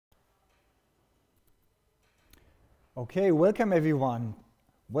Okay, welcome everyone.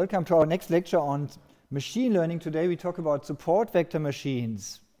 Welcome to our next lecture on machine learning. Today we talk about support vector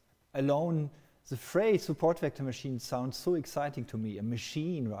machines. Alone, the phrase support vector machine sounds so exciting to me. A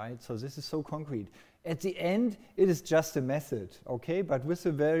machine, right? So this is so concrete. At the end, it is just a method, okay? But with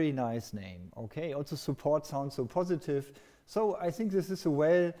a very nice name, okay? Also support sounds so positive. So I think this is a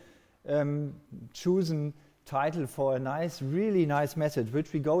well chosen title for a nice, really nice method,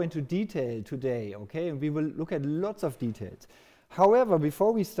 which we go into detail today, okay? And we will look at lots of details. However,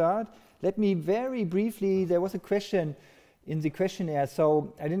 before we start, let me very briefly, there was a question in the questionnaire,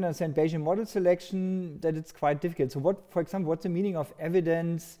 so I didn't understand Bayesian model selection, that it's quite difficult. So what, for example, what's the meaning of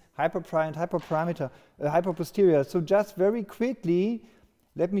evidence, hyperparameter, hyperposterior? So just very quickly,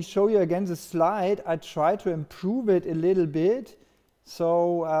 let me show you again the slide. I try to improve it a little bit.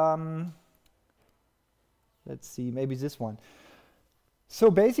 So let's see, maybe this one. So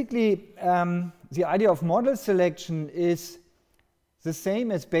basically, the idea of model selection is the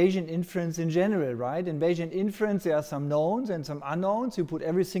same as Bayesian inference in general, right? In Bayesian inference, there are some knowns and some unknowns. You put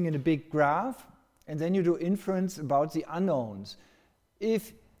everything in a big graph, and then you do inference about the unknowns.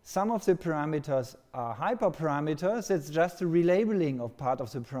 If some of the parameters are hyperparameters, that's just a relabeling of part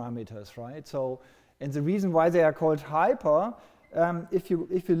of the parameters, right? So, and the reason why they are called hyper, if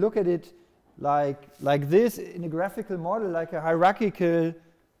you look at it like this in a graphical model, like a hierarchical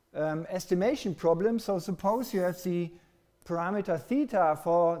estimation problem. So suppose you have the parameter theta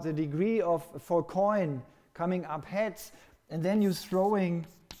for the degree of for coin coming up heads, and then you're throwing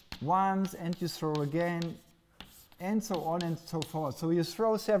once and you throw again and so on and so forth. So you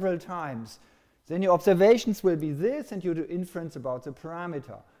throw several times. Then your observations will be this, and you do inference about the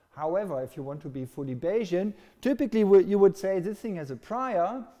parameter. However, if you want to be fully Bayesian, typically you would say this thing has a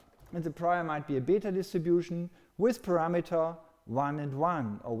prior, and the prior might be a beta distribution with parameter 1 and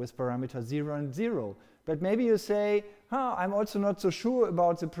 1, or with parameter 0 and 0. But maybe you say, I'm also not so sure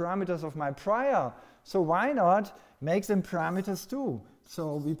about the parameters of my prior, so why not make them parameters too?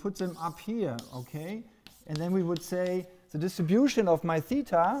 So we put them up here, okay? And then we would say the distribution of my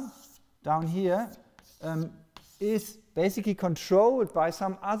theta down here is basically controlled by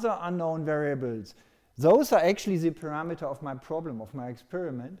some other unknown variables. Those are actually the parameter of my problem, of my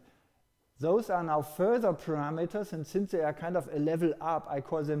experiment. Those are now further parameters, and since they are kind of a level up, I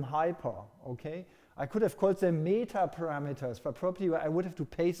call them hyper, okay? I could have called them meta parameters, but probably I would have to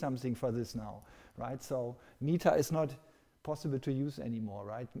pay something for this now, right? So meta is not possible to use anymore,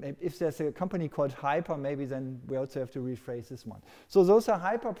 right? If there's a company called hyper, maybe then we also have to rephrase this one. So those are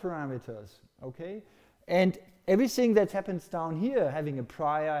hyper parameters, okay? And everything that happens down here, having a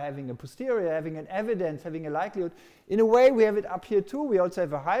prior, having a posterior, having an evidence, having a likelihood, in a way we have it up here too. We also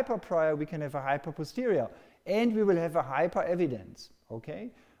have a hyper prior, we can have a hyper posterior, and we will have a hyper evidence, okay?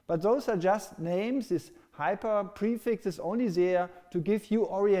 But those are just names. This hyper prefix is only there to give you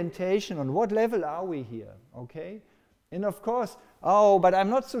orientation on what level are we here, okay? And of course, oh, but I'm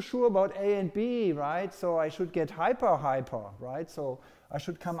not so sure about A and B, right? So I should get hyper, right? So I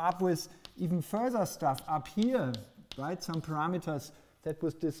should come up with even further stuff up here, right? Some parameters that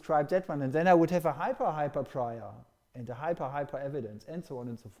would describe that one. And then I would have a hyper prior and a hyper evidence and so on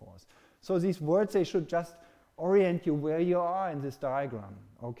and so forth. So these words, they should just orient you where you are in this diagram,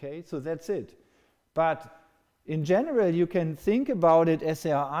 okay? So that's it. But in general, you can think about it as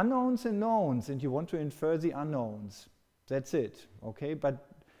there are unknowns and knowns, and you want to infer the unknowns. That's it, okay? But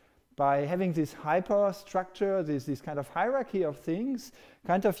by having this hyper structure, this kind of hierarchy of things,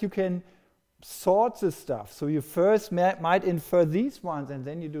 kind of you can sort the stuff. So you first might infer these ones, and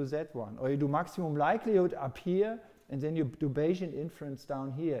then you do that one. Or you do maximum likelihood up here, and then you do Bayesian inference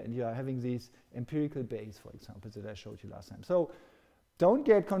down here, and you are having these empirical Bayes, for example, that I showed you last time. So don't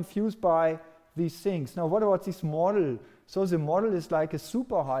get confused by these things. Now, what about this model? So the model is like a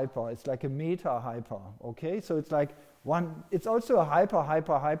super hyper. It's like a meta hyper, okay? So it's like one, it's also a hyper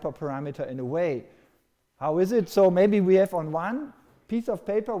parameter in a way. How is it? So maybe we have on one piece of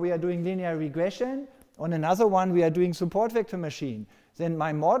paper, we are doing linear regression. On another one, we are doing support vector machine. Then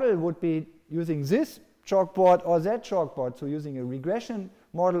my model would be using this chalkboard or that chalkboard, so using a regression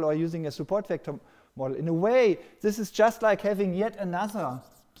model or using a support vector model. In a way, this is just like having yet another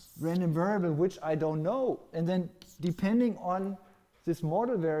random variable which I don't know. And then depending on this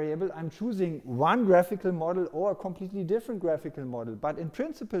model variable, I'm choosing one graphical model or a completely different graphical model. But in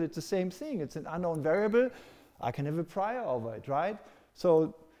principle, it's the same thing. It's an unknown variable. I can have a prior over it, right?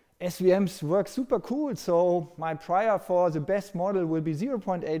 So SVMs work super cool. So my prior for the best model will be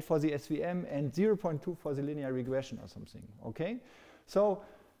 0.8 for the SVM and 0.2 for the linear regression or something, okay? So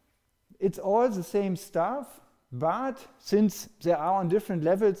it's all the same stuff. But since they are on different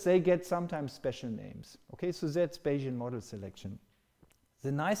levels, they get sometimes special names. Okay, so that's Bayesian model selection.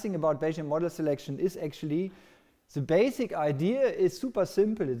 The nice thing about Bayesian model selection is actually the basic idea is super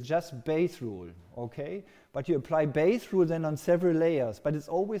simple. It's just Bayes rule, okay? But you apply Bayes rule then on several layers, but it's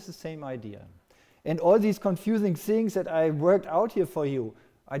always the same idea. And all these confusing things that I worked out here for you,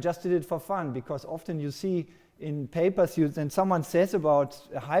 I just did it for fun, because often you see in papers, then someone says about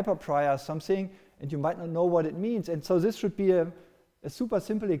a hyperprior something, and you might not know what it means. And so this should be a super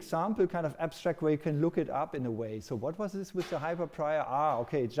simple example, kind of abstract, where you can look it up in a way. So what was this with the hyperprior? Ah,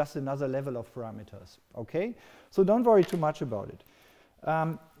 okay, it's just another level of parameters. Okay, so don't worry too much about it.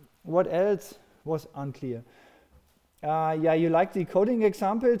 What else was unclear? Yeah, you like the coding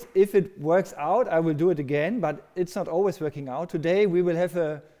examples. If it works out, I will do it again, but it's not always working out. Today we will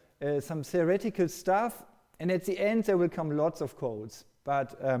have some theoretical stuff, and at the end there will come lots of codes,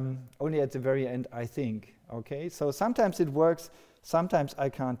 but only at the very end, I think. Okay, so sometimes it works, sometimes I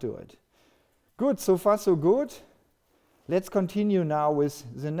can't do it. Good, so far so good. Let's continue now with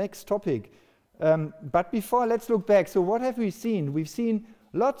the next topic. But before, let's look back. So what have we seen? We've seen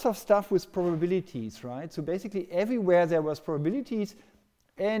lots of stuff with probabilities, right? So basically everywhere there was probabilities,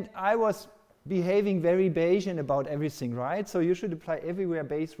 and I was behaving very Bayesian about everything, right? So you should apply everywhere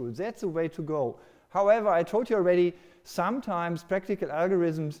Bayes rules. That's the way to go. However, I told you already, sometimes practical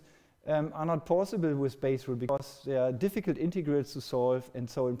algorithms are not possible with Bayes rule because they are difficult integrals to solve, and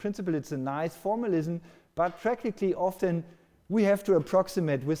so in principle it's a nice formalism, but practically often we have to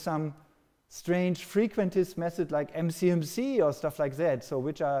approximate with some strange frequentist method like MCMC or stuff like that, so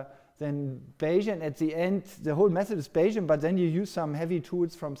which are then Bayesian at the end. The whole method is Bayesian, but then you use some heavy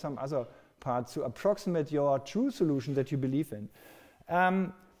tools from some other parts to approximate your true solution that you believe in.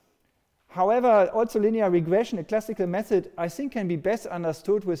 However, also linear regression, a classical method, I think can be best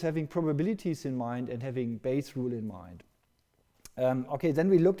understood with having probabilities in mind and having Bayes rule in mind. Okay, then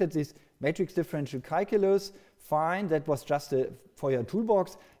we looked at this matrix differential calculus. Fine, that was just for your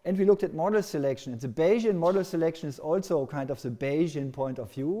toolbox. And we looked at model selection. And the Bayesian model selection is also kind of the Bayesian point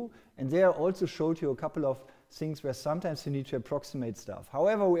of view. And there I also showed you a couple of things where sometimes you need to approximate stuff.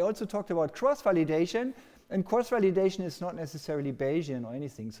 However, we also talked about cross-validation. And cross-validation is not necessarily Bayesian or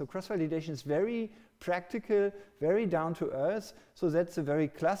anything. So cross-validation is very practical, very down to earth. So that's a very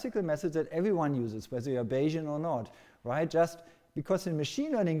classical method that everyone uses, whether you're Bayesian or not, right? Just because in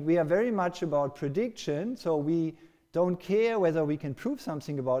machine learning, we are very much about prediction. So we don't care whether we can prove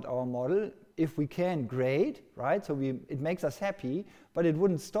something about our model. If we can, great, right? So it makes us happy, but it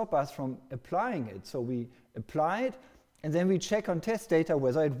wouldn't stop us from applying it. So we apply it, and then we check on test data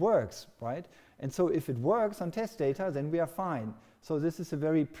whether it works, right? And so if it works on test data, then we are fine. So this is a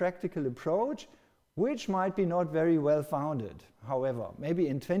very practical approach, which might be not very well founded. However, maybe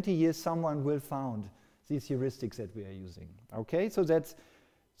in 20 years, someone will found these heuristics that we are using. Okay, so that's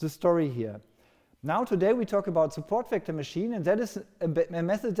the story here. Now today we talk about support vector machine, and that is a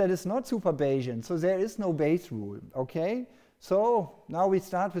method that is not super Bayesian. So there is no Bayes rule, okay? So now we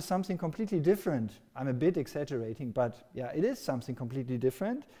start with something completely different. I'm a bit exaggerating, but yeah, it is something completely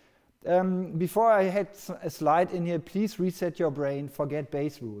different. Before I had a slide in here, please reset your brain, forget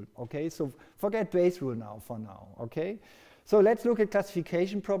Bayes rule, okay? So forget Bayes rule now, for now, okay? So let's look at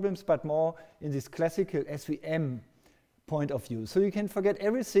classification problems, but more in this classical SVM point of view. So you can forget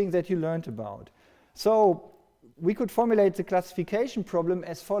everything that you learned about. So we could formulate the classification problem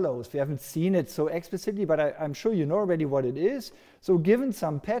as follows. We haven't seen it so explicitly, but I'm sure you know already what it is. So given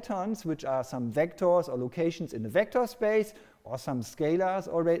some patterns, which are some vectors or locations in the vector space, or some scalars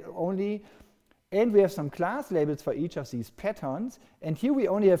only, and we have some class labels for each of these patterns, and here we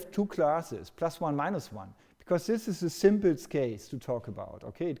only have two classes, +1, -1, because this is the simplest case to talk about,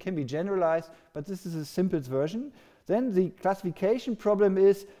 okay? It can be generalized, but this is the simplest version. Then the classification problem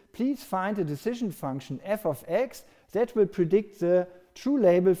is, please find a decision function f of x that will predict the true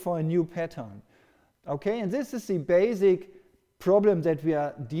label for a new pattern, okay? And this is the basic problem that we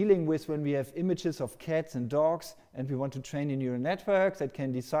are dealing with when we have images of cats and dogs and we want to train a neural network that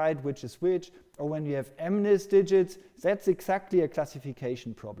can decide which is which, or when we have MNIST digits, that's exactly a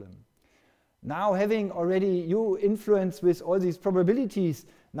classification problem. Now, having already you influence with all these probabilities,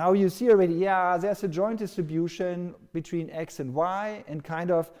 now you see already, yeah, there's a joint distribution between x and y, and kind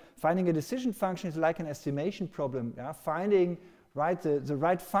of finding a decision function is like an estimation problem, yeah? Finding the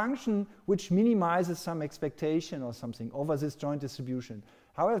right function which minimizes some expectation or something over this joint distribution.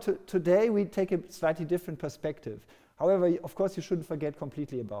 However, today we take a slightly different perspective. However, of course, you shouldn't forget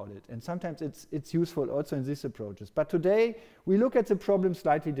completely about it. And sometimes it's useful also in these approaches. But today we look at the problem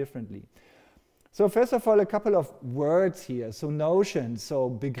slightly differently. So first of all, a couple of words here, so notions, so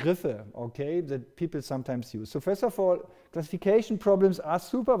Begriffe, okay, that people sometimes use. So first of all, classification problems are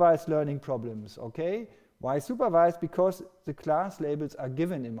supervised learning problems, okay? Why supervised? Because the class labels are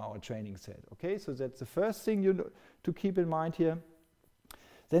given in our training set, okay? So that's the first thing you to keep in mind here.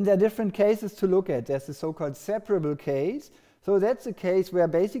 Then there are different cases to look at. There's the so-called separable case. So that's a case where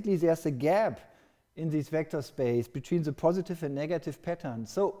basically there's a gap in this vector space between the positive and negative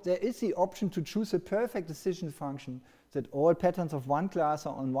patterns. So there is the option to choose a perfect decision function that all patterns of one class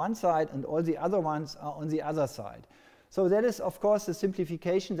are on one side and all the other ones are on the other side. So that is, of course, a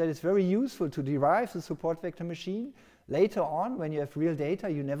simplification that is very useful to derive the support vector machine. Later on, when you have real data,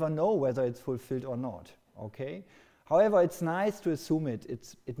 you never know whether it's fulfilled or not, okay? However, it's nice to assume it.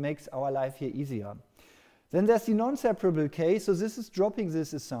 It makes our life here easier. Then there's the non-separable case. So this is dropping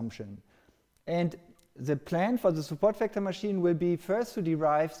this assumption. And the plan for the support vector machine will be first to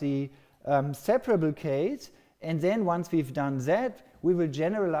derive the separable case, and then once we've done that, we will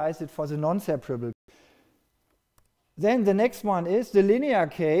generalize it for the non-separable. Then the next one is the linear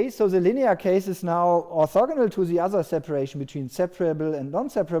case. So the linear case is now orthogonal to the other separation between separable and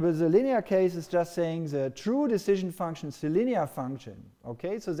non-separable. The linear case is just saying the true decision function is the linear function.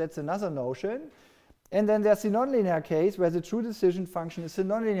 Okay, so that's another notion. And then there's the nonlinear case where the true decision function is the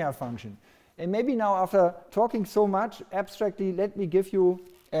nonlinear function. And maybe now, after talking so much abstractly, let me give you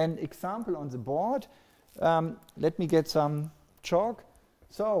an example on the board. Let me get some chalk.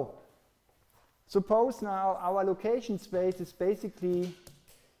 So suppose now our location space is basically,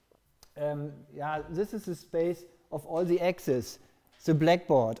 this is the space of all the x's, the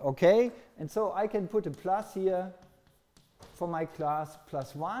blackboard, okay? And so I can put a plus here for my class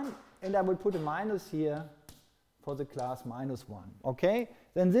 +1, and I would put a minus here for the class -1, okay?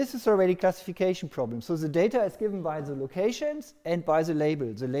 Then this is already classification problem. So the data is given by the locations and by the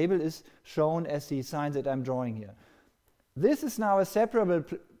label. The label is shown as the sign that I'm drawing here. This is now a separable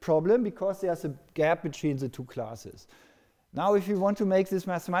problem because there's a gap between the two classes. Now, if you want to make this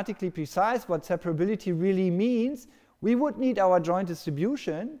mathematically precise, what separability really means, we would need our joint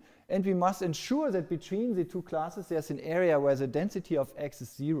distribution, and we must ensure that between the two classes there's an area where the density of x is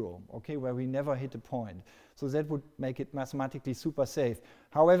 0, okay, where we never hit a point. So that would make it mathematically super safe.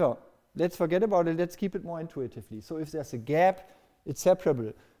 However, let's forget about it, let's keep it more intuitively. So if there's a gap, it's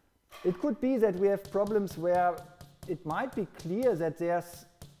separable. It could be that we have problems where it might be clear that there's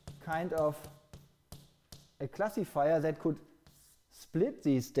kind of a classifier that could split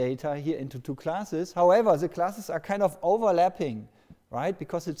these data here into two classes. However, the classes are kind of overlapping, right?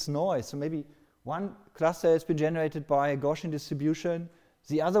 Because it's noise. So maybe one cluster has been generated by a Gaussian distribution,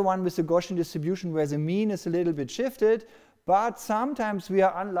 the other one with a Gaussian distribution where the mean is a little bit shifted, but sometimes we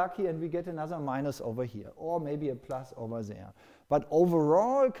are unlucky and we get another minus over here, or maybe a plus over there. But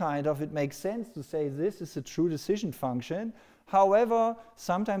overall, kind of, it makes sense to say this is a true decision function. However,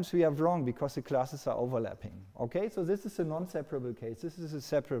 sometimes we are wrong because the classes are overlapping. Okay, so this is a non-separable case. This is a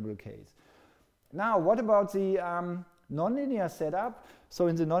separable case. Now, what about the nonlinear setup? So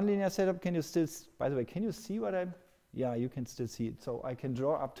in the nonlinear setup, can you still, by the way, can you see what I'm, yeah, you can still see it. So I can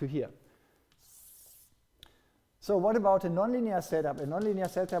draw up to here. So what about a nonlinear setup? A nonlinear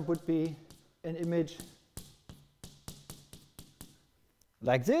setup would be an image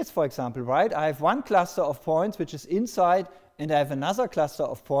like this, for example, right? I have one cluster of points which is inside, and I have another cluster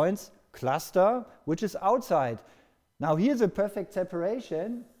of points, cluster, which is outside. Now here's a perfect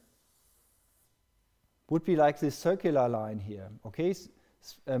separation, would be like this circular line here, okay?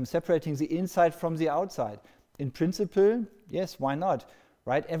 Separating the inside from the outside. In principle, yes, why not?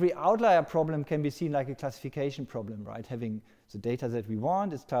 Right? Every outlier problem can be seen like a classification problem, right? Having the data that we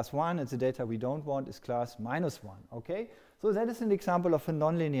want is class 1 and the data we don't want is class -1, okay? So that is an example of a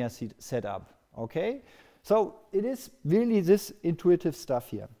nonlinear setup, okay? So it is really this intuitive stuff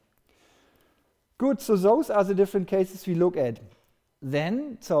here. Good, so those are the different cases we look at.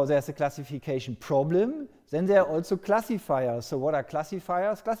 Then, so there's a classification problem. Then there are also classifiers. So what are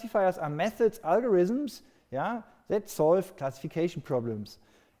classifiers? Classifiers are methods, algorithms, yeah, that solve classification problems.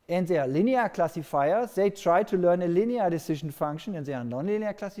 And there are linear classifiers. They try to learn a linear decision function, and there are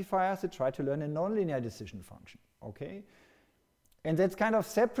nonlinear classifiers that try to learn a nonlinear decision function, okay? And that's kind of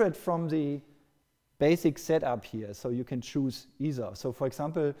separate from the basic setup here, so you can choose either. So for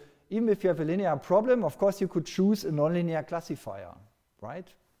example, even if you have a linear problem, of course you could choose a nonlinear classifier, right?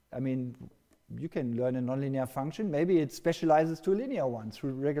 I mean, you can learn a nonlinear function. Maybe it specializes to a linear one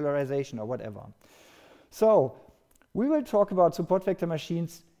through regularization or whatever. So we will talk about support vector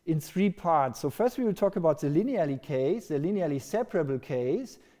machines in 3 parts. So first we will talk about the linearly case, the linearly separable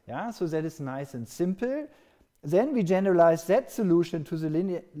case. Yeah, so that is nice and simple. Then we generalize that solution to the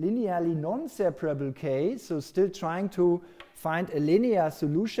linearly non-separable case, so still trying to find a linear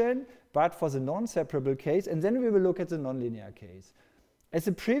solution, but for the non-separable case, and then we will look at the nonlinear case. As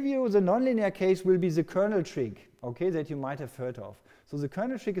a preview, the nonlinear case will be the kernel trick, okay, that you might have heard of. So the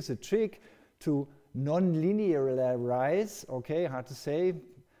kernel trick is a trick to non-linearize, okay, hard to say,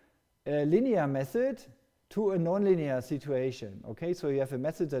 a linear method to a nonlinear situation, okay? So you have a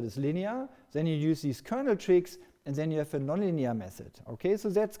method that is linear, then you use these kernel tricks, and then you have a nonlinear method, okay? So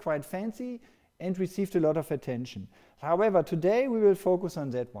that's quite fancy and received a lot of attention. However, today we will focus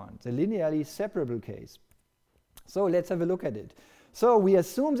on that one, the linearly separable case. So let's have a look at it. So we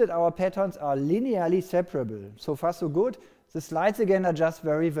assume that our patterns are linearly separable. So far so good. The slides again are just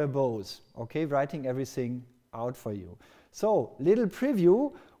very verbose, okay, writing everything out for you. So little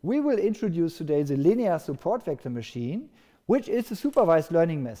preview, we will introduce today the linear support vector machine, which is a supervised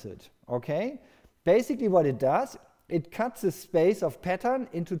learning method, okay? Basically what it does, it cuts the space of pattern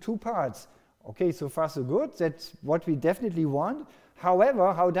into two parts. Okay, so far so good, that's what we definitely want.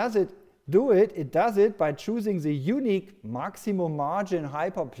 However, how does it do it? It does it by choosing the unique maximum margin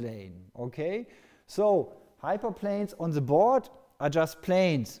hyperplane, okay? So hyperplanes on the board are just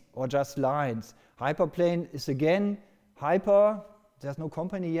planes or just lines. Hyperplane is again hyper, there's no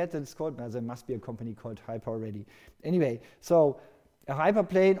company yet that it's called, well, there must be a company called Hyper already. Anyway, so a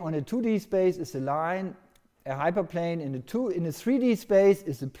hyperplane on a 2D space is a line, a hyperplane in a 3D space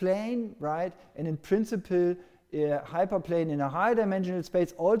is a plane, right? And in principle, a hyperplane in a high dimensional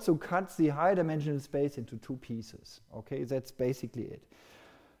space also cuts the high dimensional space into two pieces, okay? That's basically it.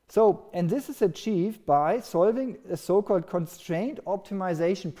 So, and this is achieved by solving a so-called constraint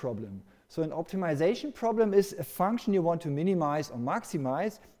optimization problem. So an optimization problem is a function you want to minimize or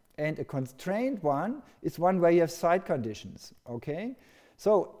maximize, and a constrained one is one where you have side conditions, okay?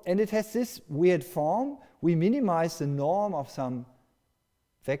 So, and it has this weird form. We minimize the norm of some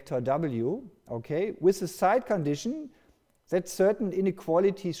vector w, okay, with a side condition that certain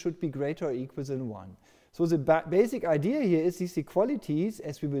inequalities should be greater or equal than 1. So the basic idea here is these equalities,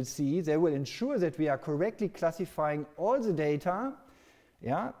 as we will see, they will ensure that we are correctly classifying all the data,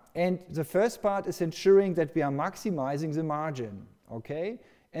 yeah, and the first part is ensuring that we are maximizing the margin, okay?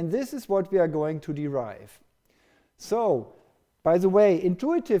 And this is what we are going to derive. So, by the way,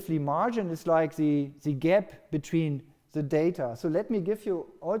 intuitively, margin is like the gap between the data. So let me give you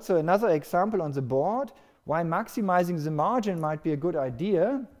also another example on the board why maximizing the margin might be a good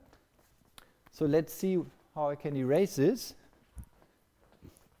idea. So let's see how I can erase this.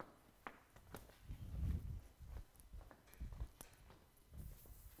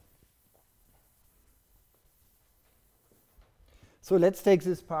 So let's take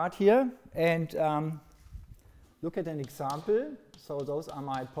this part here and look at an example. So those are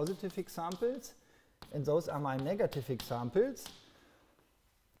my positive examples, and those are my negative examples.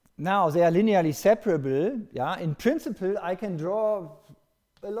 Now they are linearly separable. Yeah, in principle, I can draw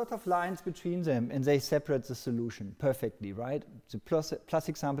a lot of lines between them, and they separate the solution perfectly, right? The plus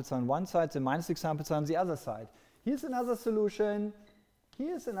examples on one side, the minus examples on the other side. Here's another solution.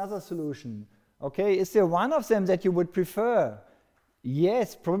 Here's another solution. Okay, is there one of them that you would prefer?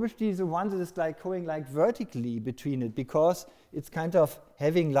 Yes, probably the one that is like going like vertically between it, because it's kind of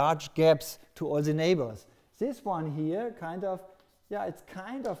having large gaps to all the neighbors. This one here kind of, yeah, it's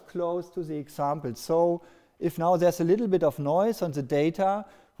kind of close to the example. So if now there's a little bit of noise on the data,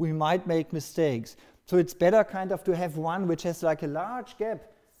 we might make mistakes. So it's better kind of to have one which has like a large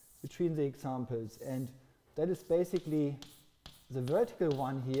gap between the examples. And that is basically the vertical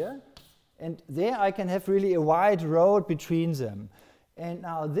one here. And there I can have really a wide road between them. And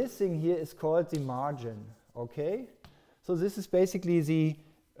now this thing here is called the margin, okay? So this is basically the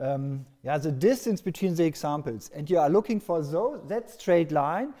distance between the examples. And you are looking for that straight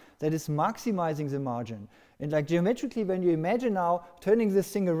line that is maximizing the margin. And like geometrically, when you imagine now turning this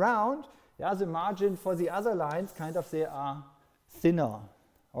thing around, yeah, the margin for the other lines kind of, they are thinner,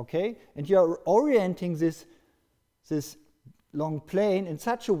 okay? And you are orienting this long plane in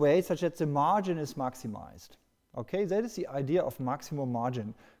such a way such that the margin is maximized. Okay, that is the idea of maximum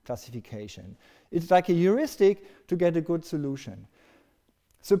margin classification. It's like a heuristic to get a good solution.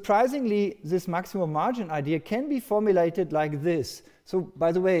 Surprisingly, this maximum margin idea can be formulated like this. So,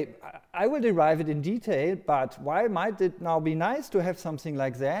 by the way, I will derive it in detail, but why might it now be nice to have something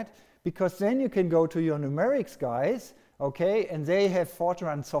like that? Because then you can go to your numerics guys, okay, and they have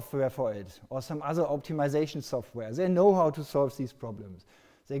Fortran software for it, or some other optimization software. They know how to solve these problems.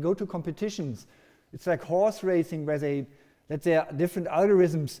 They go to competitions. It's like horse racing, where they let their different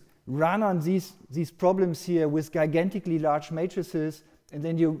algorithms run on these problems here with gigantically large matrices, And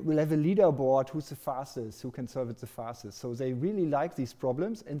then you will have a leaderboard, who's the fastest, who can solve it the fastest. So they really like these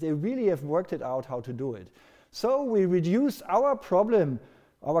problems, and they really have worked it out how to do it. So we reduce our problem,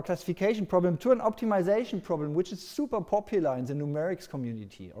 our classification problem, to an optimization problem, which is super popular in the numerics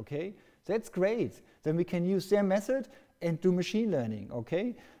community, okay? That's great. Then we can use their method and do machine learning,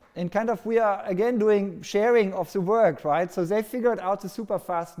 okay? And kind of we are, again, doing sharing of the work, right? So they figured out the super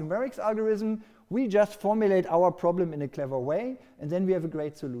fast numerics algorithm. We just formulate our problem in a clever way, and then we have a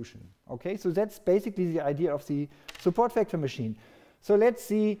great solution, okay? So that's basically the idea of the support vector machine. So let's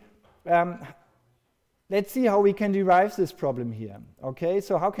see how we can derive this problem here, okay?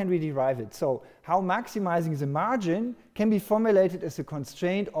 So how can we derive it? So how maximizing the margin can be formulated as a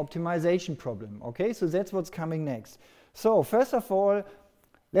constraint optimization problem, okay? So that's what's coming next. So first of all,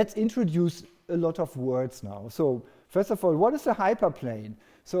 let's introduce a lot of words now. So first of all, what is a hyperplane?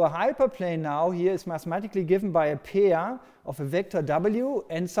 So a hyperplane now here is mathematically given by a pair of a vector w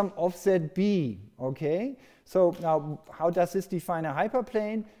and some offset b, okay? So now how does this define a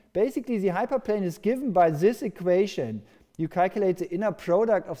hyperplane? Basically the hyperplane is given by this equation. You calculate the inner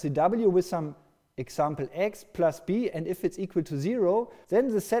product of the w with some example x plus b, and if it's equal to 0, then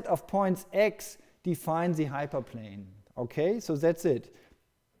the set of points x defines the hyperplane, okay? So that's it.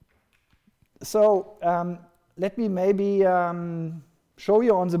 So let me maybe show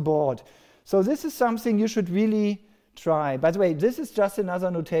you on the board. So this is something you should really try. By the way, this is just another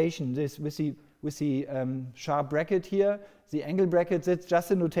notation. This with the sharp bracket here, the angle bracket. That's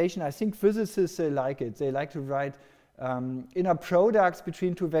just a notation. I think physicists like it. They like to write inner products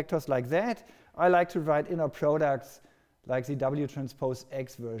between two vectors like that. I like to write inner products like the W transpose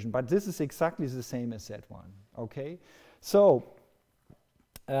X version. But this is exactly the same as that one. Okay. So.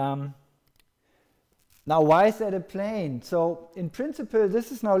 Now, why is that a plane? So, in principle,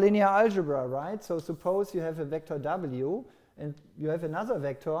 this is now linear algebra, right? So, suppose you have a vector w, and you have another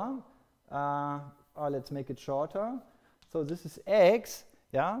vector. Let's make it shorter. So, this is x,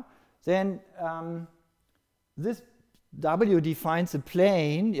 yeah? Then, this w defines a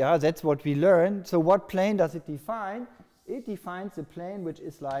plane, yeah? That's what we learned. So, what plane does it define? It defines a plane which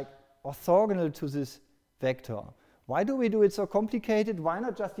is like orthogonal to this vector. Why do we do it so complicated? Why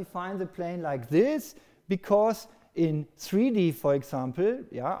not just define the plane like this? Because in 3D, for example,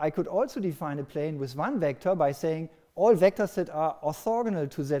 yeah, I could also define a plane with one vector by saying all vectors that are orthogonal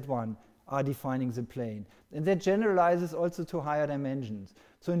to Z1 are defining the plane. And that generalizes also to higher dimensions.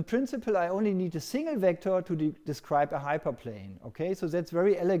 So in principle, I only need a single vector to describe a hyperplane. Okay, so that's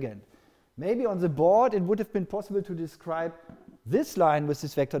very elegant. Maybe on the board, it would have been possible to describe this line with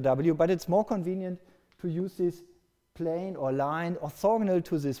this vector w, but it's more convenient to use this plane or line orthogonal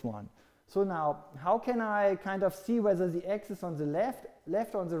to this one. So now, how can I kind of see whether the x is on the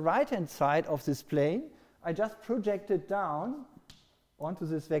left on the right-hand side of this plane? I just project it down onto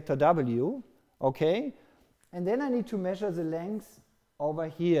this vector w, okay? And then I need to measure the length over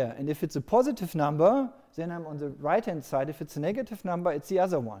here. And if it's a positive number, then I'm on the right-hand side. If it's a negative number, it's the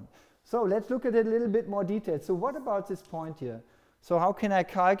other one. So let's look at it a little bit more detailed. So what about this point here? So how can I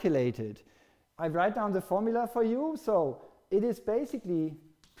calculate it? I write down the formula for you. So it is basically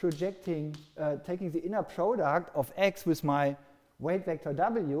projecting, taking the inner product of x with my weight vector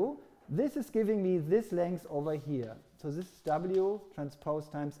w. This is giving me this length over here. So this is w transpose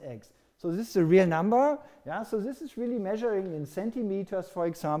times x. So this is a real number. Yeah? So this is really measuring in centimeters, for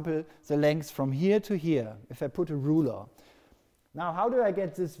example, the length from here to here, if I put a ruler. Now, how do I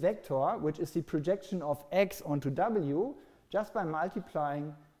get this vector, which is the projection of x onto w, just by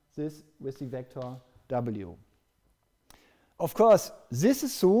multiplying this with the vector w? Of course, this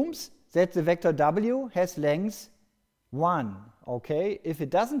assumes that the vector w has length 1. Okay? If it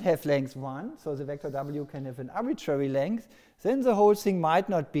doesn't have length 1, so the vector w can have an arbitrary length, then the whole thing might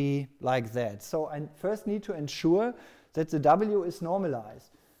not be like that. So I first need to ensure that the w is normalized.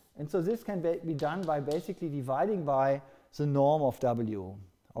 And so this can be done by basically dividing by the norm of w.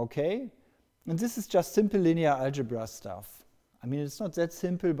 Okay? And this is just simple linear algebra stuff. I mean, it's not that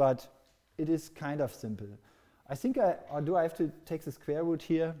simple, but it is kind of simple. I think or do I have to take the square root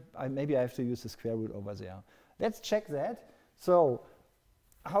here? Maybe I have to use the square root over there. Let's check that. So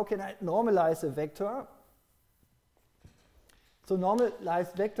how can I normalize a vector? So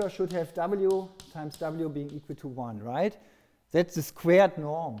normalized vector should have w times w being equal to 1, right? That's the squared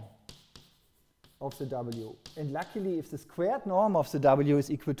norm of the w. And luckily, if the squared norm of the w is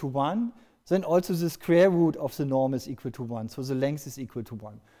equal to 1, then also the square root of the norm is equal to 1. So the length is equal to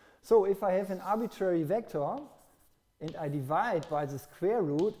 1. So if I have an arbitrary vector, and I divide by the square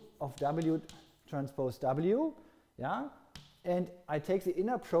root of w transpose w, yeah, and I take the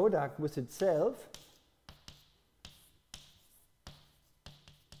inner product with itself,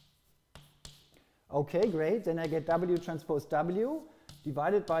 Okay, great. Then I get W transpose W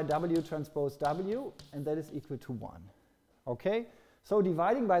divided by W transpose W, and that is equal to 1. Okay? So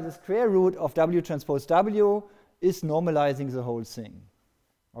dividing by the square root of W transpose W is normalizing the whole thing.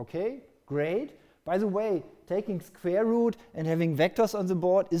 Okay? Great. By the way, taking square root and having vectors on the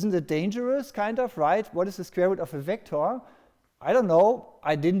board, isn't it dangerous, kind of, right? What is the square root of a vector? I don't know.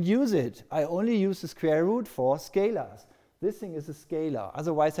 I didn't use it. I only use the square root for scalars. This thing is a scalar.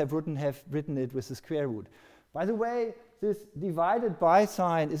 Otherwise, I wouldn't have written it with the square root. By the way, this divided by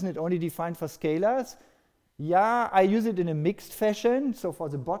sign, isn't it only defined for scalars? Yeah, I use it in a mixed fashion. So for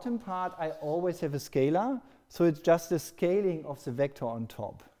the bottom part, I always have a scalar. So it's just the scaling of the vector on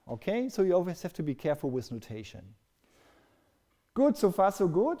top. Okay, so you always have to be careful with notation. Good, so far so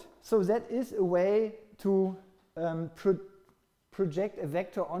good. So that is a way to project a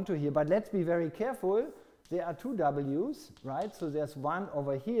vector onto here. But let's be very careful. There are two W's, right? So there's one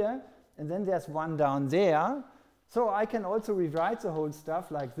over here, and then there's one down there. So I can also rewrite the whole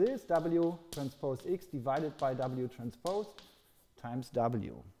stuff like this, W transpose X divided by W transpose times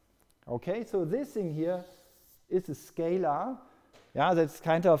W. Okay, so this thing here is a scalar. Yeah, that's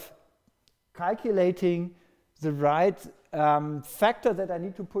kind of calculating the right factor that I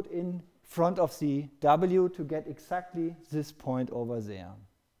need to put in front of the W to get exactly this point over there.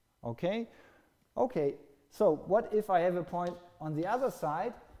 Okay? Okay, so what if I have a point on the other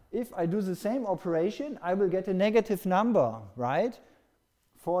side? If I do the same operation, I will get a negative number, right?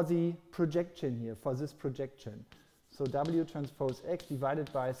 For the projection here, for this projection. So W transpose X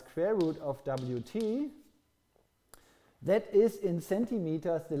divided by square root of WT. That is in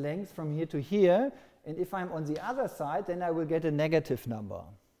centimeters the length from here to here. And if I'm on the other side, then I will get a negative number.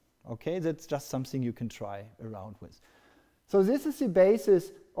 Okay, that's just something you can try around with. So this is the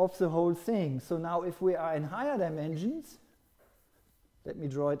basis of the whole thing. So now if we are in higher dimensions, let me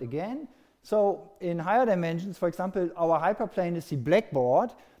draw it again. So in higher dimensions, for example, our hyperplane is the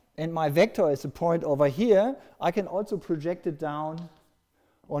blackboard, and my vector is a point over here. I can also project it down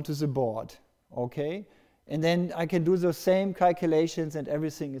onto the board. Okay? And then I can do the same calculations and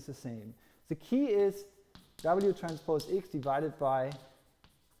everything is the same. The key is W transpose X divided by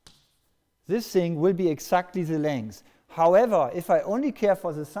this thing will be exactly the length. However, if I only care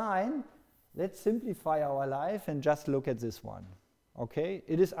for the sign, let's simplify our life and just look at this one. Okay?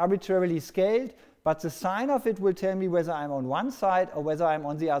 It is arbitrarily scaled, but the sign of it will tell me whether I'm on one side or whether I'm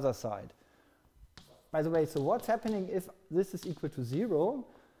on the other side. By the way, so what's happening if this is equal to 0?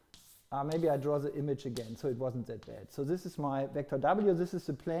 Maybe I draw the image again, so it wasn't that bad. So this is my vector W, this is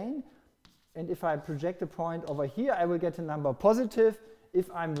the plane. And if I project a point over here, I will get a number positive. If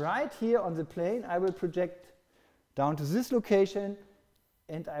I'm right here on the plane, I will project down to this location,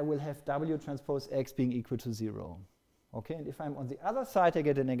 and I will have W transpose X being equal to 0. Okay, and if I'm on the other side, I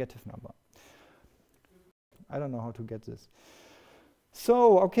get a negative number. I don't know how to get this.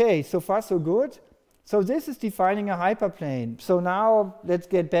 So, okay, so far so good. So this is defining a hyperplane. So now let's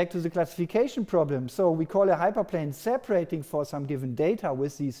get back to the classification problem. So we call a hyperplane separating for some given data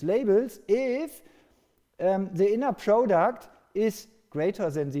with these labels if the inner product is greater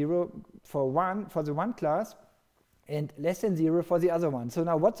than 0 for the one class and less than 0 for the other one. So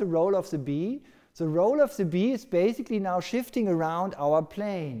now what's the role of the B? The role of the B is basically now shifting around our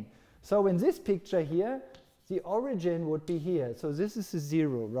plane. So in this picture here, the origin would be here. So this is a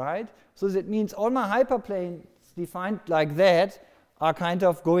 0, right? So that means all my hyperplanes defined like that are kind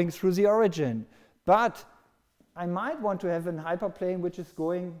of going through the origin. But I might want to have a hyperplane which is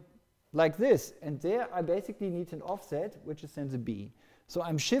going like this. And there I basically need an offset, which is then the B. So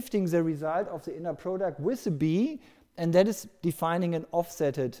I'm shifting the result of the inner product with the B, and that is defining an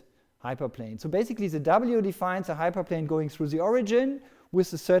offsetted hyperplane. So basically the W defines a hyperplane going through the origin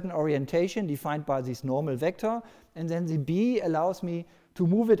with a certain orientation defined by this normal vector, and then the B allows me to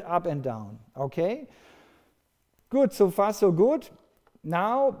move it up and down. Okay? Good, so far so good.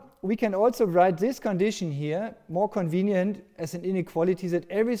 Now we can also write this condition here, more convenient, as an inequality that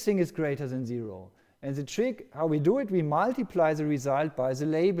everything is greater than 0. And the trick, how we do it, we multiply the result by the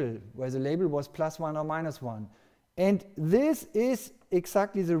label, where the label was +1 or -1. And this is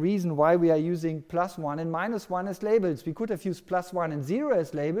exactly the reason why we are using +1 and -1 as labels. We could have used +1 and 0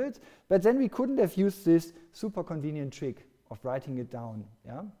 as labels, but then we couldn't have used this super convenient trick of writing it down.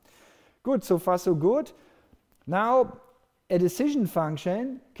 Yeah? Good, so far so good. Now, a decision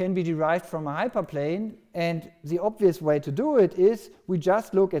function can be derived from a hyperplane, and the obvious way to do it is we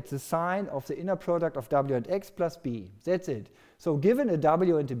just look at the sign of the inner product of W and X plus B. That's it. So given a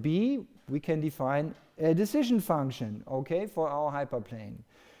W and a B, we can define a decision function, okay, for our hyperplane.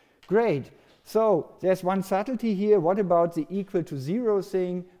 Great. So there's one subtlety here. What about the equal to 0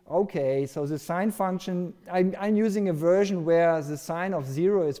 thing? Okay, so the sine function, I'm using a version where the sine of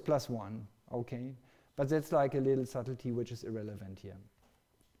 0 is +1. Okay, but that's like a little subtlety which is irrelevant here.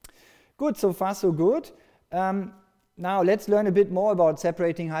 Good, so far so good. Now let's learn a bit more about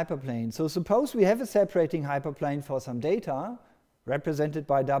separating hyperplanes. So suppose we have a separating hyperplane for some data represented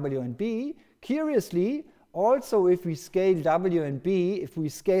by W and B. Curiously, also if we scale W and B, if we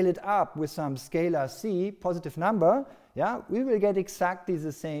scale it up with some scalar C, positive number, yeah, we will get exactly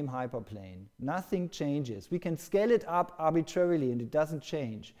the same hyperplane. Nothing changes. We can scale it up arbitrarily and it doesn't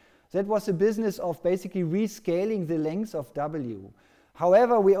change. That was the business of basically rescaling the length of W.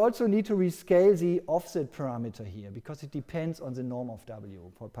 However, we also need to rescale the offset parameter here because it depends on the norm of W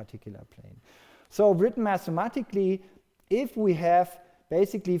for a particular plane. So written mathematically, if we have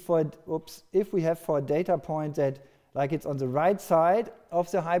basically for a data point that like it's on the right side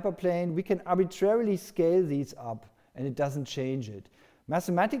of the hyperplane, we can arbitrarily scale these up and it doesn't change it.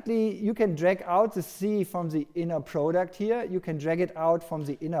 Mathematically, you can drag out the C from the inner product here. You can drag it out from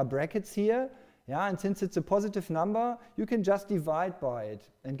the inner brackets here. Yeah, and since it's a positive number, you can just divide by it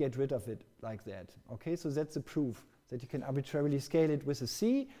and get rid of it like that. Okay, so that's the proof that you can arbitrarily scale it with a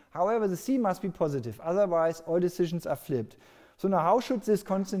C. However, the C must be positive. Otherwise, all decisions are flipped. So now how should this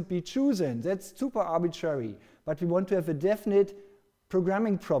constant be chosen? That's super arbitrary. But we want to have a definite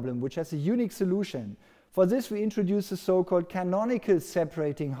programming problem which has a unique solution. For this, we introduce the so-called canonical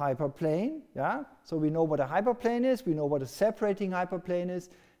separating hyperplane. Yeah? So we know what a hyperplane is. We know what a separating hyperplane is.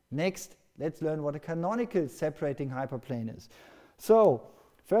 Next, let's learn what a canonical separating hyperplane is. So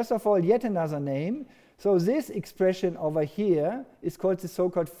first of all, yet another name. So this expression over here is called the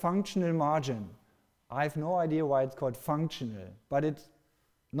so-called functional margin. I have no idea why it's called functional, but it's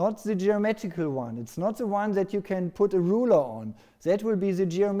not the geometrical one. It's not the one that you can put a ruler on. That will be the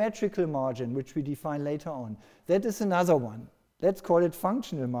geometrical margin, which we define later on. That is another one. Let's call it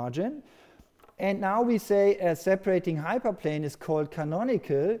functional margin. And now we say a separating hyperplane is called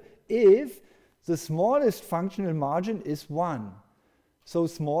canonical if the smallest functional margin is 1. So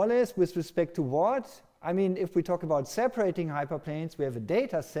smallest with respect to what? I mean, if we talk about separating hyperplanes, we have a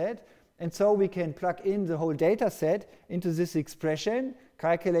data set, and so we can plug in the whole data set into this expression,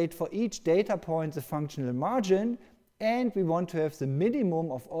 calculate for each data point the functional margin, and we want to have the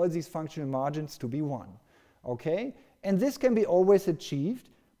minimum of all these functional margins to be 1. Okay? And this can be always achieved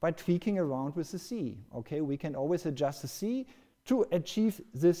by tweaking around with the C. Okay? We can always adjust the C to achieve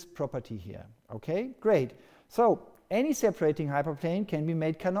this property here. Okay? Great. So any separating hyperplane can be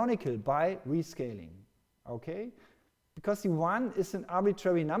made canonical by rescaling. Okay? Because the 1 is an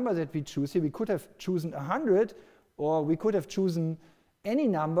arbitrary number that we choose here. We could have chosen 100, or we could have chosen any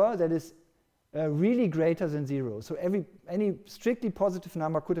number that is really greater than 0. So any strictly positive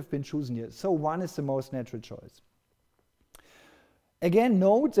number could have been chosen here. So 1 is the most natural choice. Again,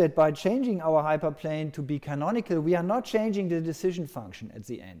 note that by changing our hyperplane to be canonical, we are not changing the decision function at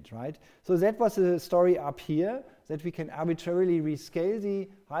the end, right? So that was the story up here, that we can arbitrarily rescale the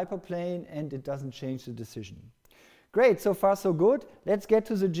hyperplane and it doesn't change the decision. Great, so far so good. Let's get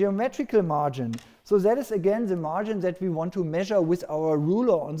to the geometrical margin. So that is again the margin that we want to measure with our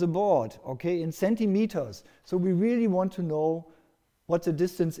ruler on the board, okay, in centimeters. So we really want to know what the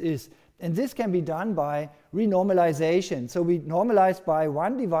distance is. And this can be done by renormalization. So we normalize by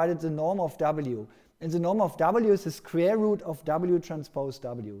 1 divided the norm of W. And the norm of W is the square root of W transpose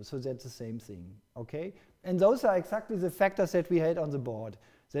W. So that's the same thing, okay? And those are exactly the factors that we had on the board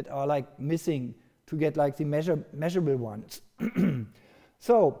that are like missing to get like the measurable ones.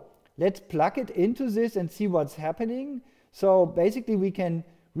 So let's plug it into this and see what's happening. So basically we can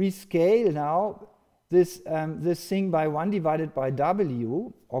rescale now this thing by 1 divided by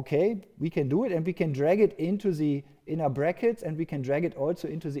W. Okay, we can do it, and we can drag it into the inner brackets, and we can drag it also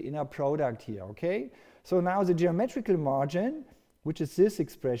into the inner product here. Okay, so now the geometrical margin, which is this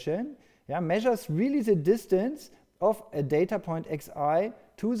expression, yeah, measures really the distance of a data point xi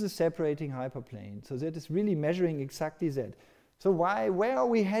to the separating hyperplane. So that is really measuring exactly that. So where are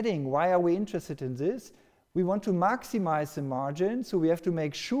we heading? Why are we interested in this? We want to maximize the margin, so we have to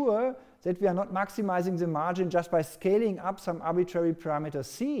make sure that we are not maximizing the margin just by scaling up some arbitrary parameter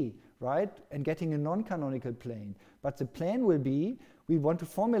c, right, and getting a non-canonical plane. But the plan will be, we want to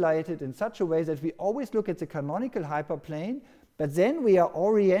formulate it in such a way that we always look at the canonical hyperplane, but then we are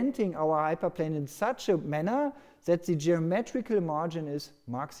orienting our hyperplane in such a manner that the geometrical margin is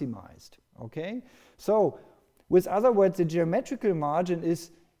maximized. Okay? So, with other words, the geometrical margin is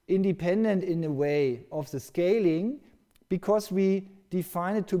independent in a way of the scaling because we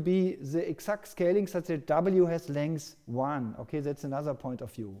define it to be the exact scaling such that W has length 1. Okay, that's another point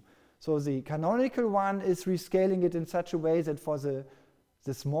of view. So the canonical one is rescaling it in such a way that for the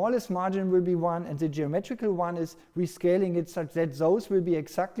smallest margin will be 1, and the geometrical one is rescaling it such that those will be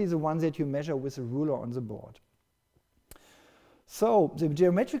exactly the ones that you measure with a ruler on the board. So the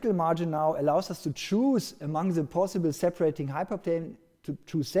geometrical margin now allows us to choose among the possible separating hyperplane, to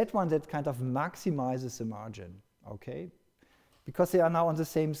choose that one that kind of maximizes the margin, okay? Because they are now on the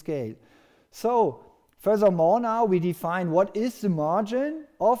same scale. So furthermore now we define what is the margin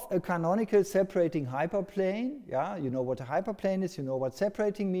of a canonical separating hyperplane. Yeah, you know what a hyperplane is, you know what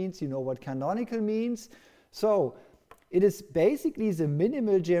separating means, you know what canonical means. So it is basically the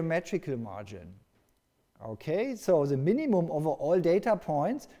minimal geometrical margin. Okay, so the minimum over all data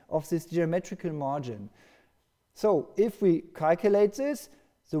points of this geometrical margin. So if we calculate this,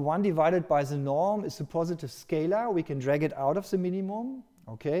 the 1 divided by the norm is a positive scalar. We can drag it out of the minimum.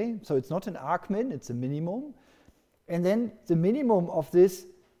 Okay, so it's not an arcmin, it's a minimum. And then the minimum of this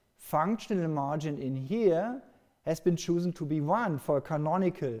functional margin in here has been chosen to be 1 for a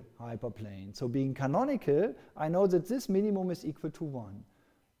canonical hyperplane. So being canonical, I know that this minimum is equal to 1.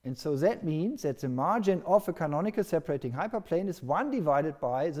 And so that means that the margin of a canonical separating hyperplane is 1 divided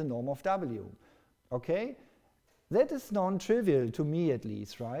by the norm of W. Okay? That is non-trivial, to me at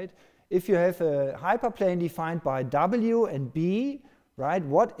least, right? If you have a hyperplane defined by W and B, right,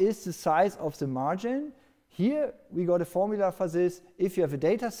 what is the size of the margin? Here we got a formula for this. If you have a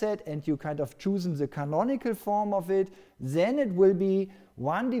data set and you kind of chosen the canonical form of it, then it will be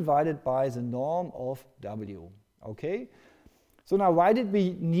 1 divided by the norm of W. Okay? So now why did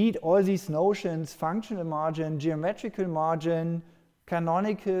we need all these notions, functional margin, geometrical margin,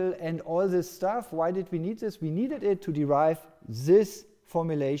 canonical, and all this stuff? Why did we need this? We needed it to derive this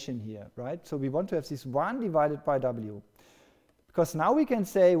formulation here, right? So we want to have this 1 divided by W. Because now we can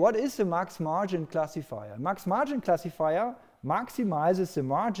say, what is the max margin classifier? Max margin classifier maximizes the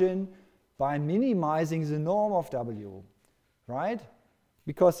margin by minimizing the norm of W, right?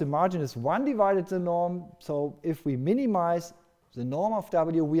 Because the margin is 1 divided the norm, so if we minimize the norm of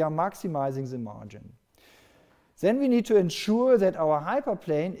W, we are maximizing the margin. Then we need to ensure that our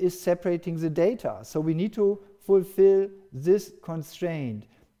hyperplane is separating the data. So we need to fulfill this constraint.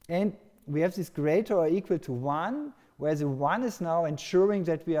 And we have this greater or equal to 1, where the 1 is now ensuring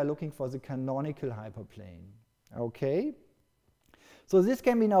that we are looking for the canonical hyperplane. Okay? So this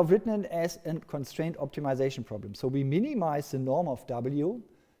can be now written as a constraint optimization problem. So we minimize the norm of W,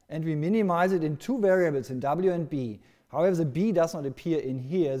 and we minimize it in 2 variables, in W and B. However, the B does not appear in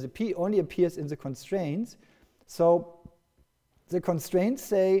here. The P only appears in the constraints. So the constraints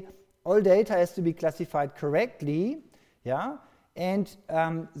say all data has to be classified correctly, yeah? And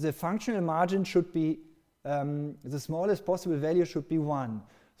the functional margin should be, the smallest possible value should be 1.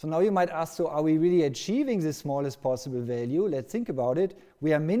 So now you might ask, so are we really achieving the smallest possible value? Let's think about it.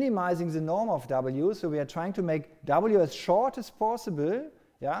 We are minimizing the norm of W, so we are trying to make W as short as possible,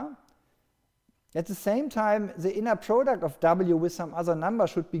 yeah? At the same time, the inner product of W with some other number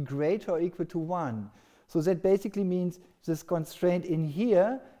should be greater or equal to 1. So that basically means this constraint in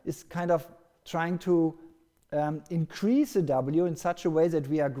here is kind of trying to increase the W in such a way that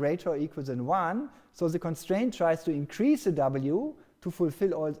we are greater or equal than 1. So the constraint tries to increase the W to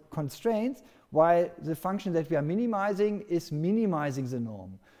fulfill all constraints, while the function that we are minimizing is minimizing the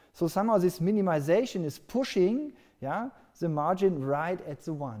norm. So somehow this minimization is pushing, yeah, the margin right at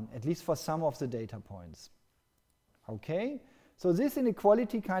the 1, at least for some of the data points. Okay? So this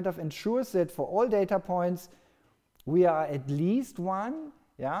inequality kind of ensures that for all data points we are at least 1,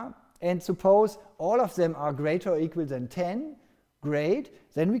 yeah? And suppose all of them are greater or equal than 10, great,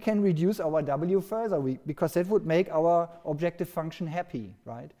 then we can reduce our W further, because that would make our objective function happy,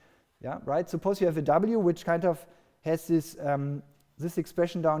 right? Yeah, right? Suppose you have a W which kind of has this, this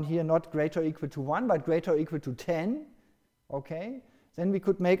expression down here, not greater or equal to 1, but greater or equal to 10, okay? Then we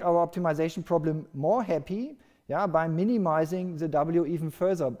could make our optimization problem more happy, yeah, by minimizing the W even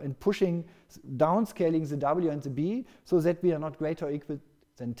further and pushing, downscaling the W and the B so that we are not greater or equal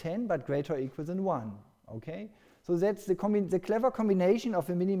than 10, but greater or equal than 1, okay? So that's the clever combination of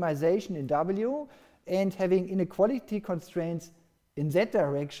a minimization in W and having inequality constraints in that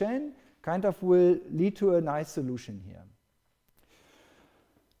direction kind of will lead to a nice solution here.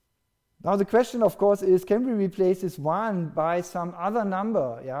 Now the question, of course, is, can we replace this 1 by some other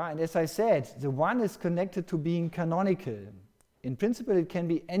number? Yeah? And as I said, the 1 is connected to being canonical. In principle, it can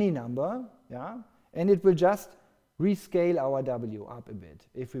be any number, yeah? And it will just rescale our W up a bit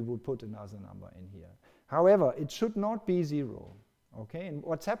if we would put another number in here. However, it should not be 0. Okay? And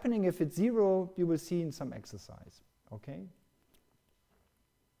what's happening if it's 0, you will see in some exercise. Okay?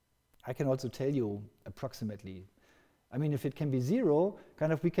 I can also tell you approximately. I mean, if it can be 0,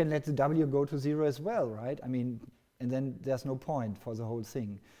 kind of we can let the w go to 0 as well, right? I mean, and then there's no point for the whole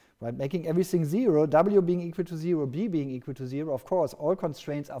thing, right? Making everything 0, w being equal to 0, b being equal to 0, of course, all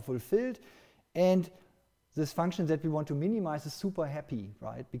constraints are fulfilled, and this function that we want to minimize is super happy,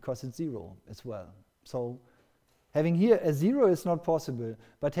 right? Because it's 0 as well. So having here a 0 is not possible,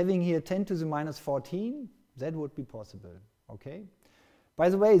 but having here 10 to the minus 14, that would be possible, okay? By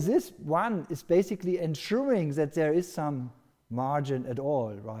the way, this one is basically ensuring that there is some margin at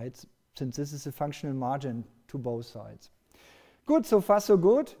all, right? Since this is a functional margin to both sides. Good, so far so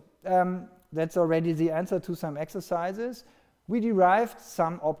good. That's already the answer to some exercises. We derived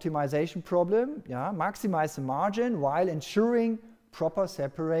some optimization problem, yeah, maximize the margin while ensuring proper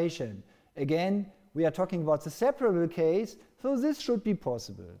separation. Again, we are talking about the separable case, so this should be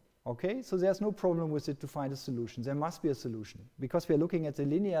possible. Okay, so there's no problem with it to find a solution. There must be a solution because we are looking at the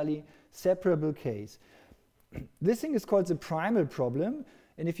linearly separable case. This thing is called the primal problem,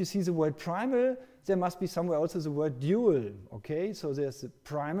 and if you see the word primal, there must be somewhere also the word dual. Okay, so there's a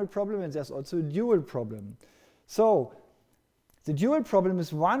primal problem and there's also a dual problem. So the dual problem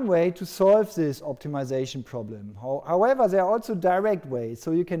is one way to solve this optimization problem. However, there are also direct ways.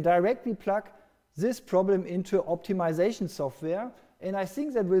 So you can directly plug this problem into optimization software, and I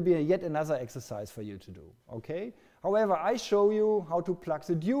think that will be yet another exercise for you to do, okay? However, I show you how to plug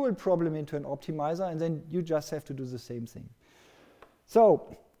the dual problem into an optimizer, and then you just have to do the same thing.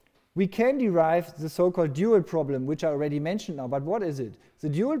 So we can derive the so-called dual problem, which I already mentioned now, but what is it? The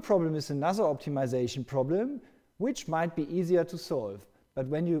dual problem is another optimization problem, which might be easier to solve. But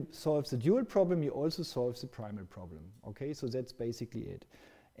when you solve the dual problem, you also solve the primal problem, okay? So that's basically it.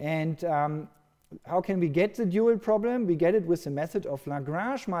 And how can we get the dual problem? We get it with the method of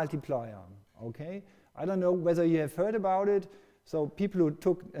Lagrange multiplier, okay? I don't know whether you have heard about it. So people who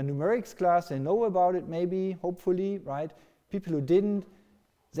took a numerics class, they know about it maybe, hopefully, right? People who didn't,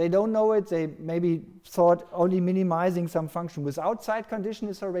 they don't know it. They maybe thought only minimizing some function without side condition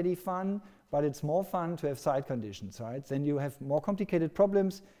is already fun, but it's more fun to have side conditions, right? Then you have more complicated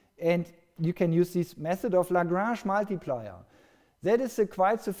problems, and you can use this method of Lagrange multiplier. That is a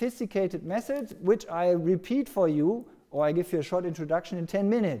quite sophisticated method, which I repeat for you, or I give you a short introduction in 10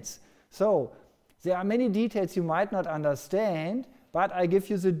 minutes. So there are many details you might not understand, but I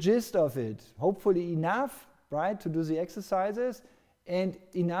give you the gist of it. Hopefully enough, right, to do the exercises, and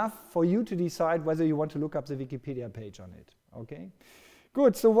enough for you to decide whether you want to look up the Wikipedia page on it, okay?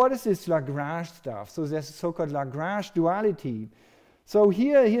 Good, so what is this Lagrange stuff? So there's a so-called Lagrange duality. So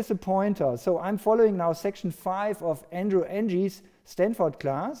here's a pointer. So I'm following now section 5 of Andrew Ng's Stanford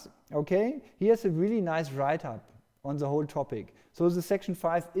class, okay? Here's a really nice write-up on the whole topic. So the section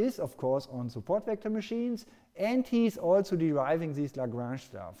 5 is, of course, on support vector machines, and he's also deriving these Lagrange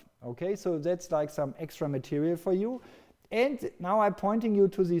stuff, okay? So that's like some extra material for you. And now I'm pointing you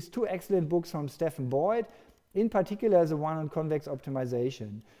to these 2 excellent books from Stefan Boyd, in particular the one on convex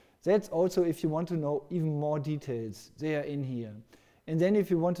optimization. That's also if you want to know even more details, they are in here. And then if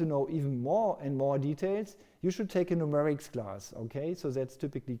you want to know even more and more details, you should take a numerics class, okay? So that's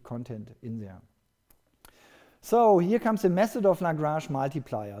typically content in there. So here comes the method of Lagrange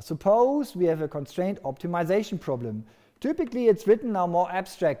multiplier. Suppose we have a constraint optimization problem. Typically it's written now more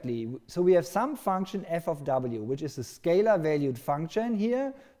abstractly. So we have some function f of w, which is a scalar valued function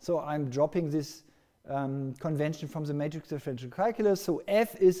here. So I'm dropping this convention from the matrix differential calculus. So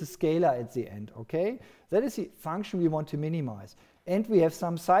f is a scalar at the end, okay? That is the function we want to minimize. And we have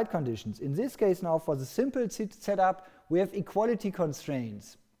some side conditions. In this case now, for the simple setup, we have equality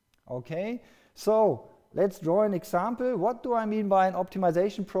constraints, okay? So let's draw an example. What do I mean by an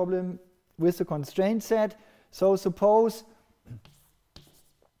optimization problem with a constraint set? So suppose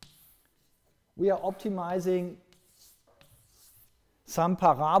we are optimizing some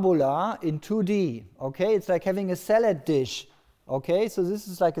parabola in 2D, okay? It's like having a salad dish, okay? So this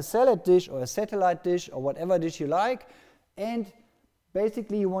is like a salad dish or a satellite dish or whatever dish you like, and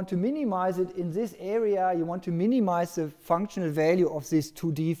basically you want to minimize it in this area. You want to minimize the functional value of this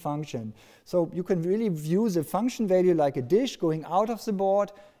 2D function. So you can really view the function value like a dish going out of the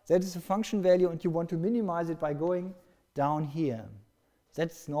board. That is a function value, and you want to minimize it by going down here.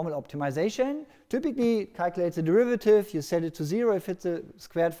 That's normal optimization. Typically, calculate the derivative, you set it to 0 if it's a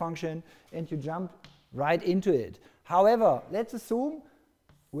squared function, and you jump right into it. However, let's assume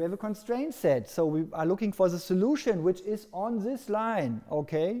we have a constraint set. So we are looking for the solution, which is on this line,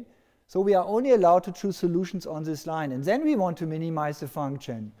 okay? So we are only allowed to choose solutions on this line, and then we want to minimize the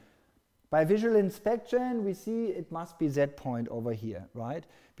function. By visual inspection, we see it must be that point over here, right?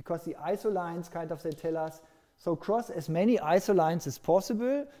 Because the isolines kind of, they tell us, So cross as many isolines as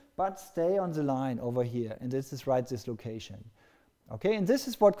possible, but stay on the line over here. And this is right this location. Okay, and this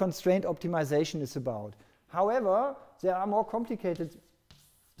is what constraint optimization is about. However, there are more complicated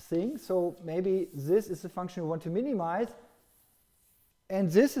things. So maybe this is the function you want to minimize. And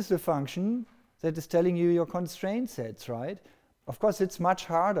this is the function that is telling you your constraint sets, right? Of course, it's much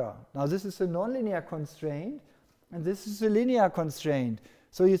harder. Now, this is a nonlinear constraint, and this is a linear constraint.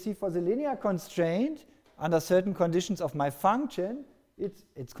 So you see, for the linear constraint, under certain conditions of my function,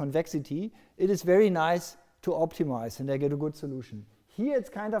 its convexity, it is very nice to optimize, and I get a good solution. Here, it's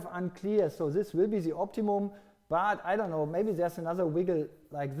kind of unclear. So this will be the optimum, but I don't know, maybe there's another wiggle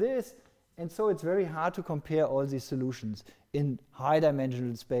like this. And so it's very hard to compare all these solutions in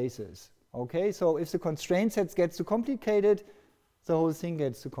high-dimensional spaces. Okay, so if the constraint sets gets too complicated, the whole thing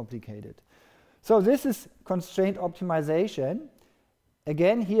gets too complicated. So this is constraint optimization.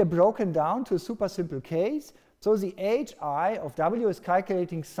 Again, here broken down to a super simple case. So the hi of w is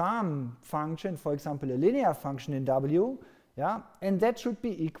calculating some function, for example, a linear function in w, yeah, and that should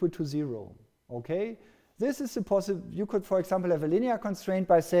be equal to 0. Okay, this is a possible. You could, for example, have a linear constraint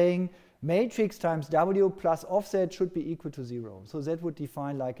by saying matrix times w plus offset should be equal to 0. So that would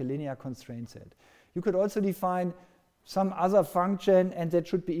define like a linear constraint set. You could also define some other function and that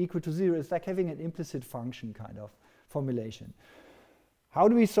should be equal to 0. It's like having an implicit function kind of formulation. How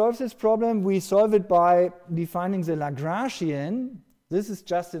do we solve this problem? We solve it by defining the Lagrangian. This is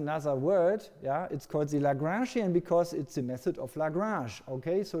just another word. Yeah, it's called the Lagrangian because it's the method of Lagrange.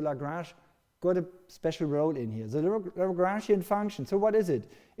 Okay, so Lagrange got a special role in here. The Lagrangian function. So what is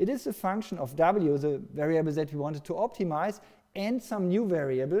it? It is the function of w, the variable that we wanted to optimize, and some new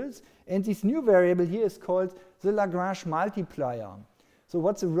variables. And this new variable here is called the Lagrange multiplier. So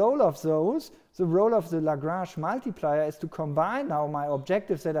what's the role of those? The role of the Lagrange multiplier is to combine now my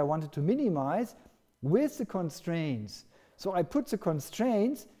objectives that I wanted to minimize with the constraints. So I put the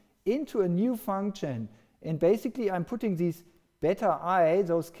constraints into a new function. And basically I'm putting these beta I,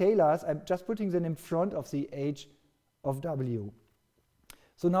 those scalars, I'm just putting them in front of the h of w.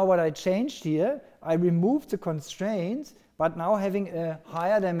 So now what I changed here, I removed the constraints, but now having a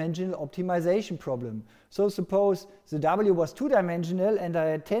higher dimensional optimization problem. So suppose the w was 2-dimensional and I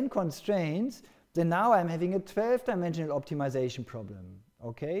had 10 constraints, then now I'm having a 12-dimensional optimization problem.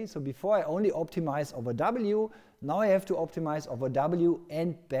 Okay, so before I only optimize over w, now I have to optimize over w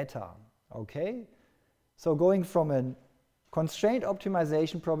and beta. Okay, so going from a constraint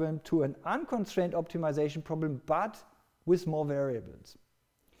optimization problem to an unconstrained optimization problem, but with more variables.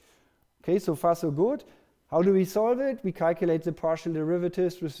 Okay, so far so good. How do we solve it? We calculate the partial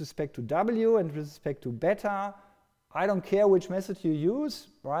derivatives with respect to w and with respect to beta. I don't care which method you use,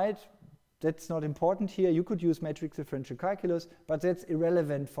 right? That's not important here. You could use matrix differential calculus, but that's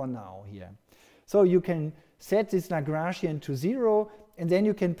irrelevant for now here. So you can set this Lagrangian to 0, and then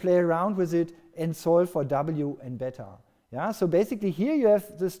you can play around with it and solve for w and beta. Yeah, so basically here you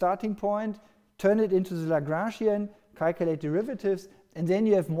have the starting point, turn it into the Lagrangian, calculate derivatives, and then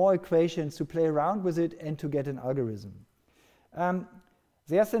you have more equations to play around with it and to get an algorithm.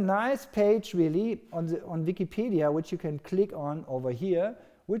 There's a nice page really on Wikipedia which you can click on over here,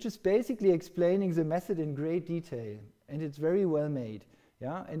 which is basically explaining the method in great detail, and it's very well made.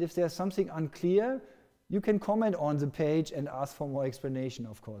 Yeah, and if there's something unclear, you can comment on the page and ask for more explanation,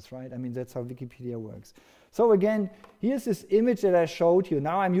 of course, right? I mean, that's how Wikipedia works. So again, here's this image that I showed you.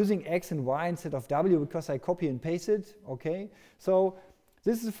 Now I'm using x and y instead of w because I copy and paste it, okay? So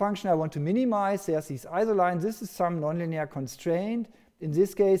this is a function I want to minimize. There's these isolines. This is some nonlinear constraint. In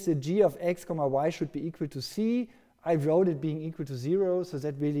this case, the g of x, y should be equal to c. I wrote it being equal to 0, so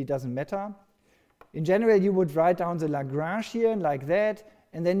that really doesn't matter. In general, you would write down the Lagrangian like that,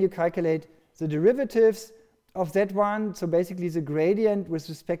 and then you calculate the derivatives of that one, so basically the gradient with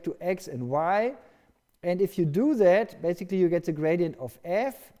respect to x and y. And if you do that, basically you get the gradient of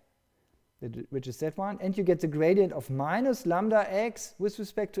f, which is that one, and you get the gradient of minus lambda x with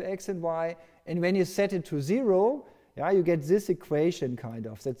respect to x and y. And when you set it to 0, yeah, you get this equation kind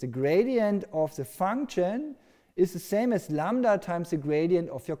of, that the gradient of the function is the same as lambda times the gradient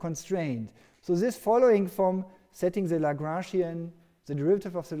of your constraint. So this following from setting the Lagrangian, the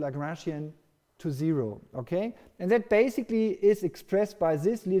derivative of the Lagrangian to 0, okay? And that basically is expressed by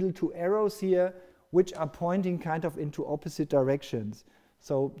these little two arrows here, which are pointing kind of into opposite directions.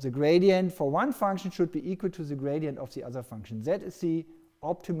 So the gradient for one function should be equal to the gradient of the other function. That is the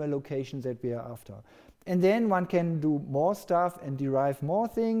optimal location that we are after. And then one can do more stuff and derive more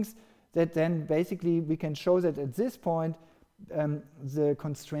things that then basically we can show that at this point the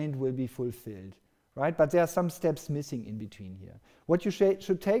constraint will be fulfilled, right? But there are some steps missing in between here. What you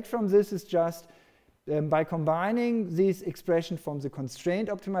should take from this is just by combining these expressions from the constraint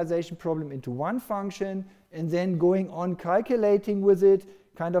optimization problem into one function and then going on calculating with it,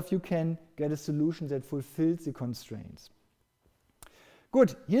 kind of you can get a solution that fulfills the constraints.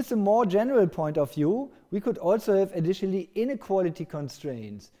 Good, here's a more general point of view. We could also have additionally inequality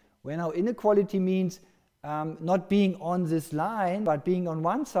constraints, where now inequality means not being on this line, but being on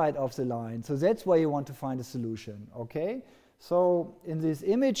one side of the line. So that's why you want to find a solution, okay? So in this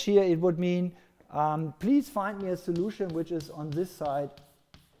image here, it would mean, please find me a solution which is on this side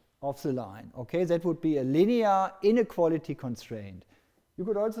of the line, okay? That would be a linear inequality constraint. You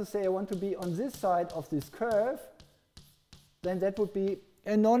could also say I want to be on this side of this curve, then that would be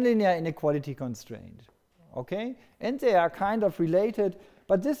a nonlinear inequality constraint, okay? And they are kind of related,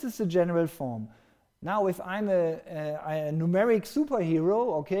 but this is the general form. Now, if I'm a numeric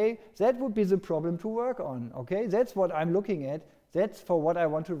superhero, okay, that would be the problem to work on, okay? That's what I'm looking at. That's for what I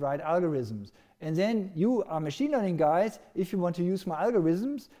want to write algorithms. And then you are machine learning guys, if you want to use my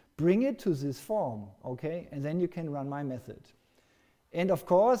algorithms, bring it to this form, okay? And then you can run my method. And of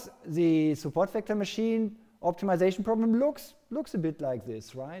course, the support vector machine optimization problem looks a bit like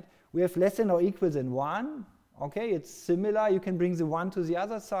this, right? We have less than or equal than 1. Okay, it's similar. You can bring the 1 to the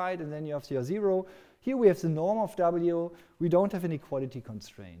other side, and then you have your 0. Here we have the norm of W. We don't have an equality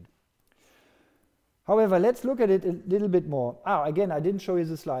constraint. However, let's look at it a little bit more. Again, I didn't show you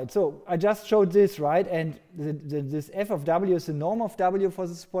the slide. So I just showed this, right? And this f of W is the norm of W for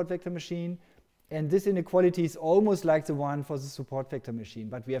the support vector machine. And this inequality is almost like the one for the support vector machine.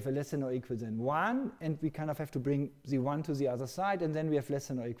 But we have a less than or equal than 1. And we kind of have to bring the 1 to the other side. And then we have less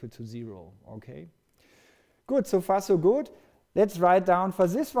than or equal to 0. Okay? Good, so far so good. Let's write down for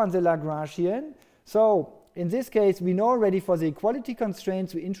this one the Lagrangian. So in this case, we know already for the equality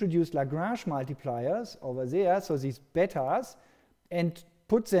constraints, we introduced Lagrange multipliers over there, so these betas, and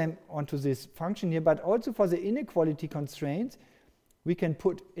put them onto this function here. But also for the inequality constraints, we can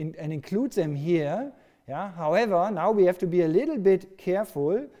put in and include them here. Yeah? However, now we have to be a little bit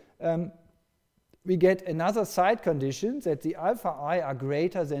careful. We get another side condition that the alpha I are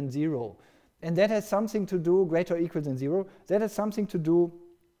greater than 0. And that has something to do, greater or equal than 0, that has something to do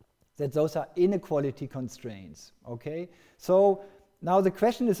that those are inequality constraints, okay? So now the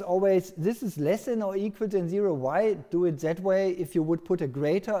question is always, this is less than or equal than 0. Why do it that way? If you would put a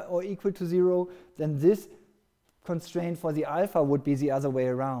greater or equal to 0, then this constraint for the alpha would be the other way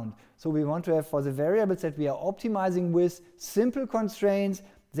around. So we want to have for the variables that we are optimizing with simple constraints.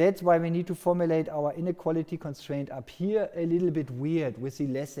 That's why we need to formulate our inequality constraint up here a little bit weird with the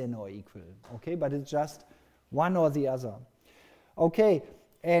less than or equal, okay? But it's just one or the other. Okay,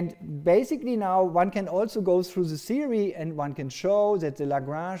 and basically now one can also go through the theory and one can show that the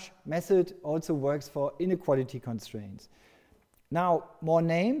Lagrange method also works for inequality constraints. Now, more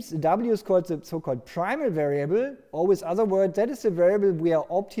names. The W is called the so-called primal variable, or with other words, that is the variable we are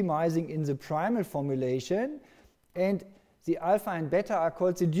optimizing in the primal formulation. And the alpha and beta are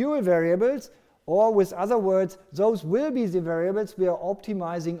called the dual variables, or with other words, those will be the variables we are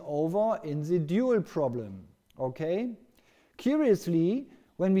optimizing over in the dual problem, okay? Curiously,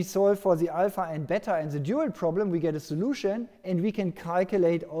 when we solve for the alpha and beta in the dual problem, we get a solution, and we can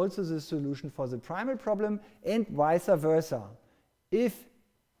calculate also the solution for the primal problem, and vice versa, if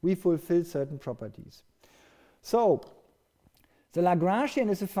we fulfill certain properties. So, the Lagrangian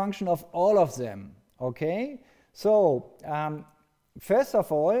is a function of all of them, okay? So, first of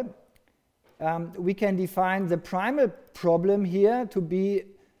all, we can define the primal problem here to be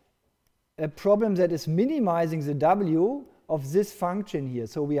a problem that is minimizing the W of this function here.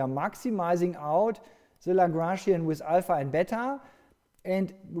 So we are maximizing out the Lagrangian with alpha and beta,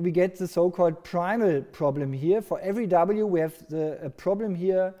 and we get the so-called primal problem here. For every W, we have a problem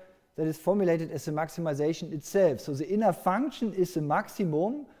here that is formulated as a maximization itself. So the inner function is the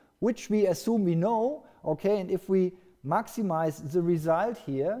maximum, which we assume we know. Okay, and if we maximize the result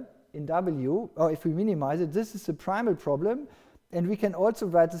here in W, or if we minimize it, this is the primal problem. And we can also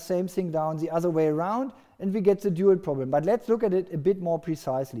write the same thing down the other way around, and we get the dual problem. But let's look at it a bit more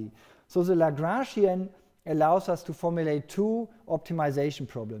precisely. So the Lagrangian allows us to formulate two optimization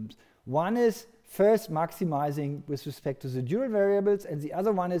problems. One is first maximizing with respect to the dual variables, and the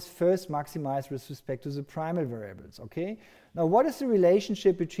other one is first maximize with respect to the primal variables. Okay? Now, what is the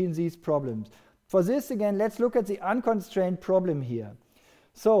relationship between these problems? For this, again, let's look at the unconstrained problem here.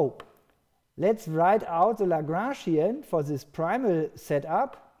 So let's write out the Lagrangian for this primal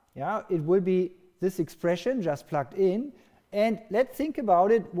setup. Yeah, it will be this expression just plugged in. And let's think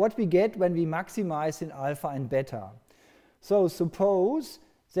about it, what we get when we maximize in alpha and beta. So suppose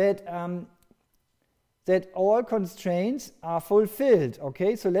that, that all constraints are fulfilled.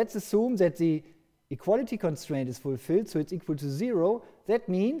 Okay, so let's assume that the equality constraint is fulfilled, so it's equal to 0, that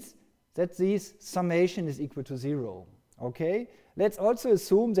means that this summation is equal to 0. Okay? Let's also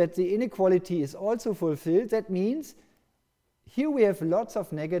assume that the inequality is also fulfilled. That means here we have lots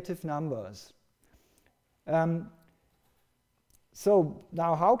of negative numbers. So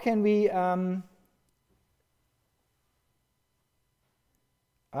now how can we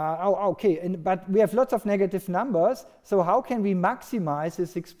but we have lots of negative numbers, so how can we maximize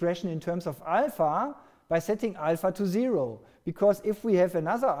this expression in terms of alpha by setting alpha to 0? Because if we have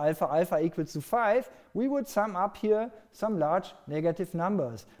another alpha, alpha equals to 5, we would sum up here some large negative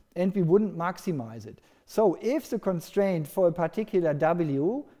numbers, and we wouldn't maximize it. So if the constraint for a particular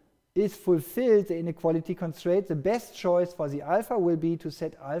w is fulfilled, the inequality constraint, the best choice for the alpha will be to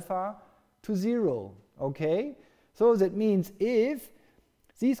set alpha to 0. Okay? So that means if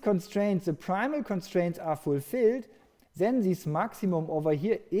these constraints, the primal constraints, are fulfilled, then this maximum over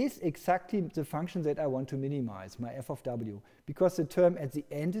here is exactly the function that I want to minimize, my f of w, because the term at the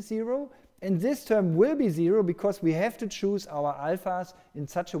end is 0, and this term will be 0 because we have to choose our alphas in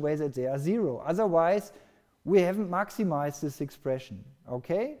such a way that they are 0. Otherwise, we haven't maximized this expression.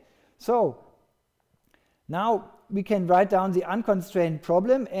 Okay? So now we can write down the unconstrained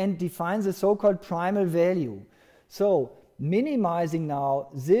problem and define the so-called primal value. So minimizing now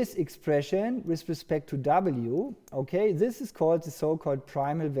this expression with respect to w, okay, this is called the so-called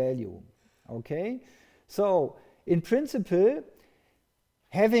primal value. Okay? So in principle,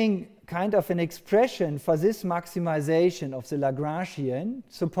 having kind of an expression for this maximization of the Lagrangian,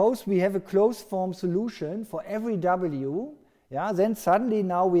 suppose we have a closed form solution for every w, yeah, then suddenly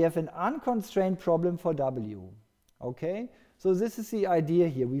now we have an unconstrained problem for w. Okay? So this is the idea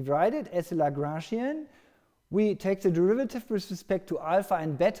here. We write it as a Lagrangian. We take the derivative with respect to alpha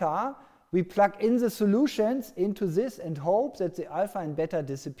and beta. We plug in the solutions into this and hope that the alpha and beta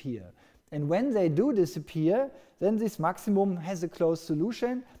disappear. And when they do disappear, then this maximum has a closed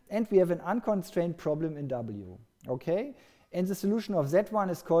solution, and we have an unconstrained problem in w. Okay? And the solution of that one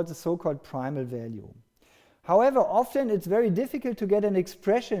is called the so-called primal value. However, often it's very difficult to get an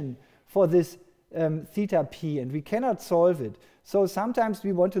expression for this theta p, and we cannot solve it. So sometimes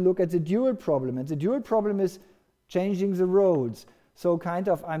we want to look at the dual problem, and the dual problem is changing the roles. So kind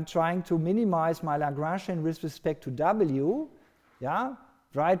of I'm trying to minimize my Lagrangian with respect to w, yeah,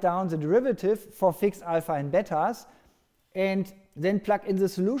 write down the derivative for fixed alpha and betas, and then plug in the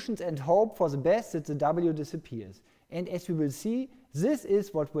solutions and hope for the best that the w disappears. And as we will see, this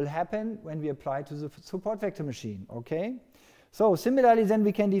is what will happen when we apply to the support vector machine. Okay? So similarly, then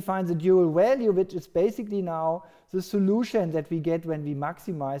we can define the dual value, which is basically now the solution that we get when we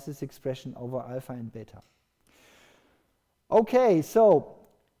maximize this expression over alpha and beta. Okay, so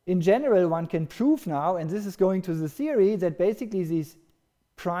in general, one can prove now, and this is going to the theory, that basically this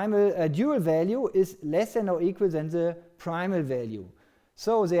primal dual value is less than or equal than the primal value.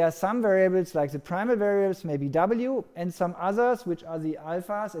 So there are some variables like the primal variables, maybe w, and some others, which are the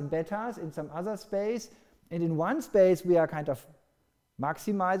alphas and betas in some other space. And in one space, we are kind of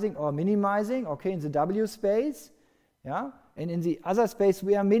maximizing or minimizing, okay, in the w space. Yeah? And in the other space,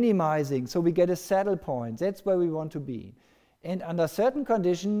 we are minimizing. So we get a saddle point. That's where we want to be. And under certain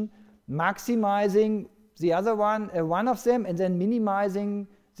condition, maximizing the other one of them, and then minimizing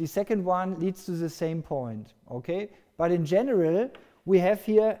the second one leads to the same point. Okay? But in general, we have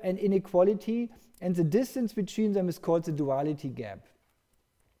here an inequality, and the distance between them is called the duality gap.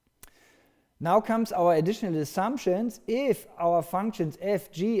 Now comes our additional assumptions. If our functions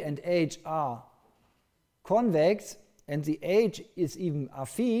f, g, and h are convex, and the h is even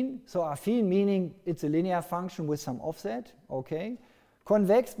affine, so affine meaning it's a linear function with some offset, okay?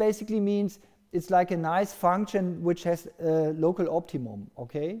 Convex basically means it's like a nice function which has a local optimum,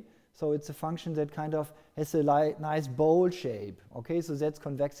 okay? So it's a function that kind of has a nice bowl shape, okay? So that's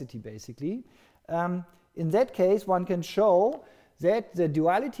convexity basically. In that case, one can show that the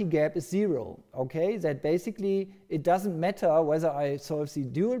duality gap is 0, okay? That basically it doesn't matter whether I solve the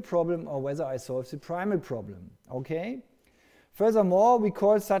dual problem or whether I solve the primal problem, okay? Furthermore, we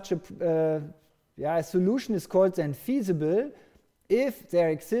call such a solution is called then feasible if there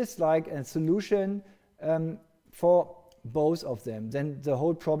exists like a solution for both of them. Then the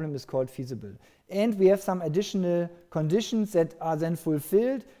whole problem is called feasible. And we have some additional conditions that are then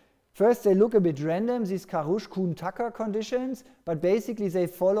fulfilled. First, they look a bit random, these Karush-Kuhn-Tucker conditions, but basically they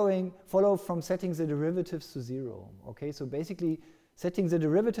follow from setting the derivatives to 0. Okay, so basically setting the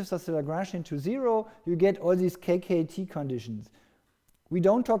derivatives of the Lagrangian to 0, you get all these KKT conditions. We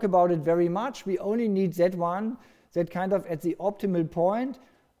don't talk about it very much. We only need that one, that kind of at the optimal point,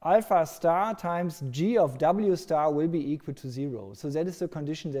 alpha star times g of w star will be equal to 0. So that is the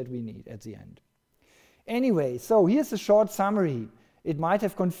condition that we need at the end. Anyway, so here's a short summary. It might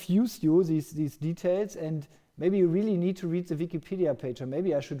have confused you, these details, and maybe you really need to read the Wikipedia page, or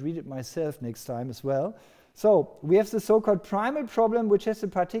maybe I should read it myself next time as well. So we have the so-called primal problem, which has a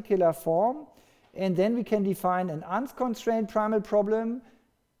particular form, and then we can define an unconstrained primal problem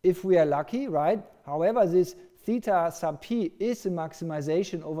if we are lucky, right? However, this theta sub p is a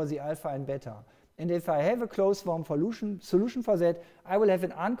maximization over the alpha and beta. And if I have a closed form solution for that, I will have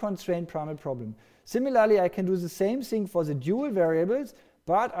an unconstrained primal problem. Similarly, I can do the same thing for the dual variables,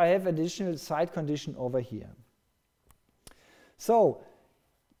 but I have additional side condition over here. So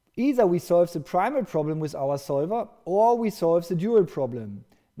either we solve the primal problem with our solver, or we solve the dual problem.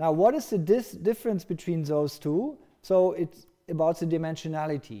 Now, what is the difference between those two? So it's about the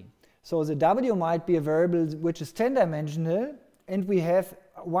dimensionality. So the W might be a variable which is 10-dimensional, and we have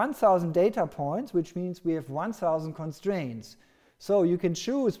 1,000 data points, which means we have 1,000 constraints. So you can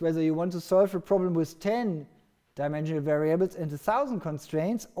choose whether you want to solve a problem with 10-dimensional variables and 1,000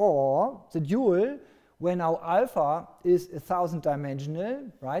 constraints, or the dual, where now alpha is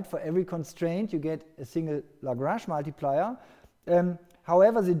 1,000-dimensional, right? For every constraint you get a single Lagrange multiplier.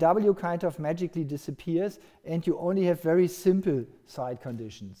 However, the W kind of magically disappears, and you only have very simple side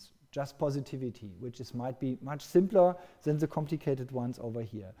conditions, just positivity, which might be much simpler than the complicated ones over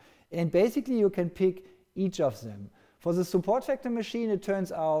here. And basically you can pick each of them. For the support vector machine, it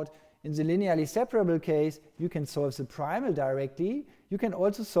turns out in the linearly separable case, you can solve the primal directly. You can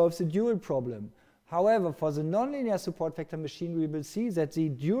also solve the dual problem. However, for the nonlinear support vector machine, we will see that the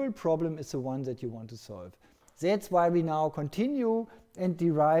dual problem is the one that you want to solve. That's why we now continue and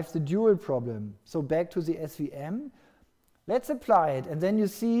derive the dual problem. So back to the SVM. Let's apply it, and then you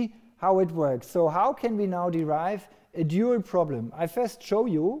see how it works. So how can we now derive a dual problem? I first show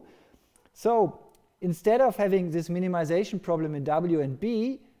you. So instead of having this minimization problem in W and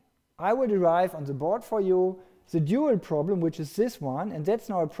B, I will derive on the board for you the dual problem, which is this one, and that's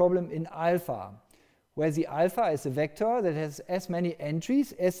now a problem in alpha, where the alpha is a vector that has as many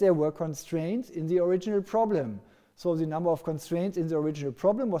entries as there were constraints in the original problem. So the number of constraints in the original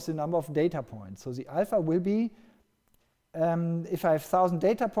problem was the number of data points. So the alpha will be, if I have 1,000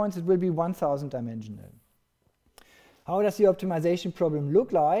 data points, it will be 1,000 dimensional. How does the optimization problem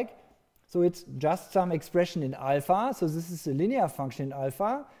look like? So it's just some expression in alpha. So this is a linear function in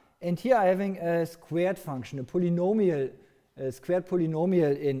alpha. And here I'm having a squared function, a polynomial, a squared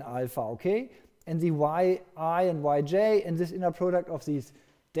polynomial in alpha, okay? And the yi and yj and this inner product of these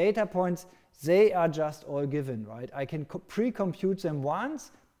data points, they are just all given, right? I can pre-compute them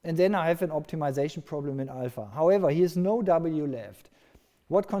once, and then I have an optimization problem in alpha. However, here's no W left.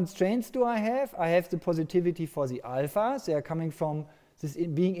 What constraints do I have? I have the positivity for the alphas. They are coming from this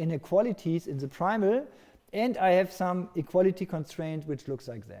being inequalities in the primal, and I have some equality constraint which looks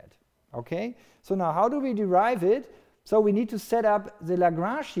like that. Okay? So now how do we derive it? So we need to set up the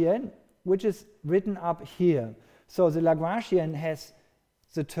Lagrangian, which is written up here. So the Lagrangian has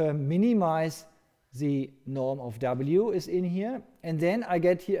the term minimize the norm of W is in here, and then I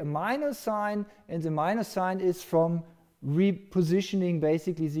get here a minus sign, and the minus sign is from repositioning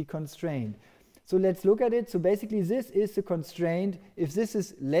basically the constraint. So let's look at it. So basically this is the constraint. If this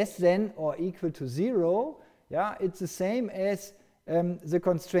is less than or equal to 0, yeah, it's the same as the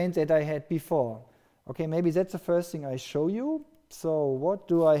constraint that I had before. Okay, maybe that's the first thing I show you. So what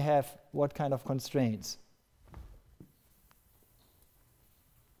do I have? What kind of constraints?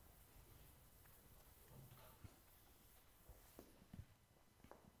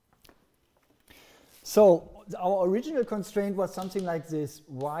 So our original constraint was something like this,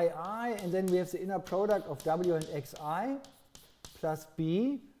 yi, and then we have the inner product of w and xi plus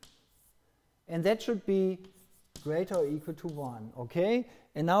b, and that should be greater or equal to 1, okay?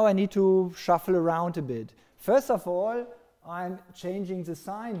 And now I need to shuffle around a bit. First of all, I'm changing the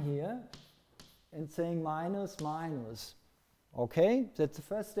sign here and saying minus, minus, okay? That's the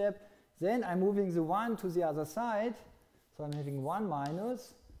first step. Then I'm moving the 1 to the other side, so I'm having 1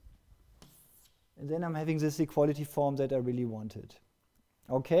 minus, and then I'm having this equality form that I really wanted.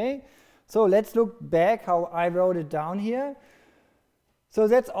 Okay, so let's look back how I wrote it down here. So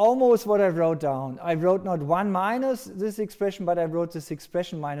that's almost what I wrote down. I wrote not 1 minus this expression, but I wrote this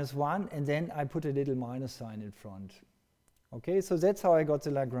expression minus 1, and then I put a little minus sign in front. Okay, so that's how I got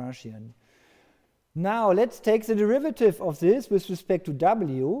the Lagrangian. Now let's take the derivative of this with respect to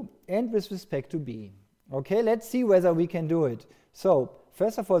w and with respect to b. Okay, let's see whether we can do it. So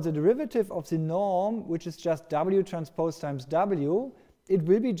first of all, the derivative of the norm, which is just w transpose times w, it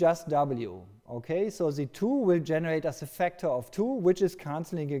will be just w. Okay, so the 2 will generate us a factor of 2, which is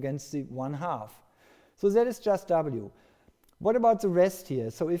cancelling against the 1/2. So that is just w. what about the rest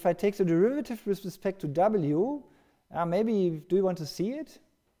here? So if I take the derivative with respect to w, maybe, do you want to see it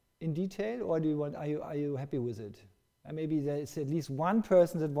in detail, or are you happy with it? Maybe there is at least one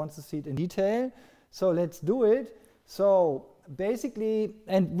person that wants to see it in detail. So let's do it. So basically,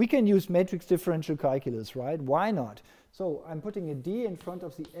 and we can use matrix differential calculus, right? Why not? So I'm putting a d in front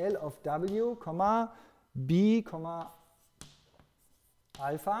of the L of w, comma, b, comma,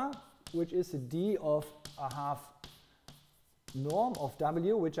 alpha, which is a d of a half norm of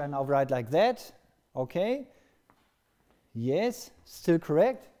w, which I now write like that. Okay? Yes, still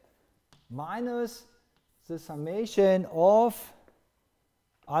correct. Minus the summation of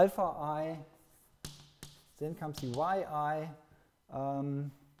alpha I, then comes the yi,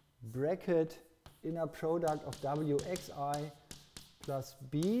 bracket inner product of wxi plus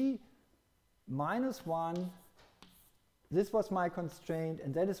b minus 1. This was my constraint,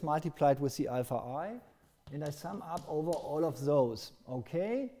 and that is multiplied with the alpha I, and I sum up over all of those.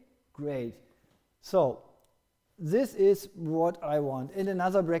 Okay, great. So this is what I want, and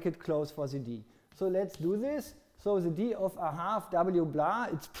another bracket close for the d. So let's do this. So the d of a half w blah,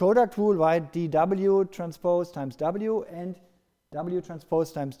 it's product rule, right? dw transpose times w and w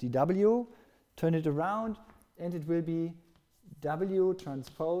transpose times dw. Turn it around, and it will be w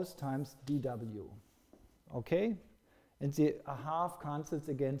transpose times dw. Okay? And the a half cancels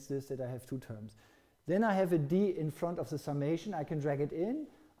against this, that I have two terms. Then I have a d in front of the summation. I can drag it in.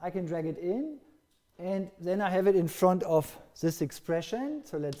 And then I have it in front of this expression.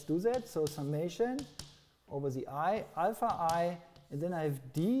 So let's do that. So summation over the I, alpha I, and then I have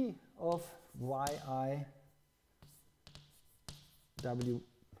d of yi w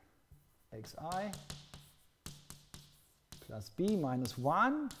xi plus b minus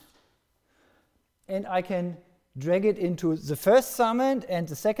 1. And I can drag it into the first summand and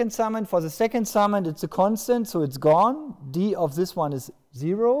the second summand. For the second summand, it's a constant, so it's gone. D of this one is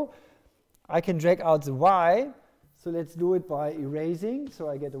 0. I can drag out the y. So let's do it by erasing. So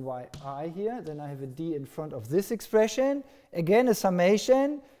I get a yi here. Then I have a d in front of this expression. Again, a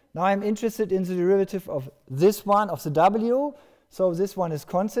summation. Now I'm interested in the derivative of this one, of the w. So this one is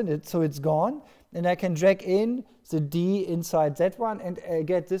constant, so it's gone. And I can drag in the d inside that one and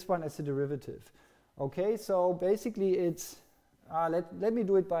get this one as the derivative. Okay, so basically it's, let me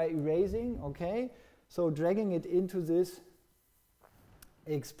do it by erasing, okay? So dragging it into this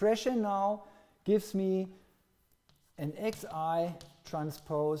expression now gives me an xi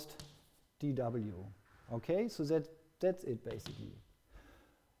transposed dw. Okay, so that's it basically.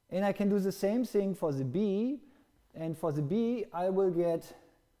 And I can do the same thing for the b. And for the b, I will get,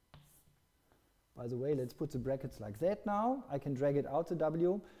 by the way, let's put the brackets like that now. I can drag it out the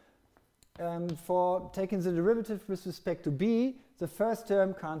w. For taking the derivative with respect to b, the first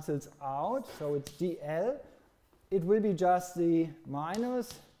term cancels out, so it's dl. It will be just the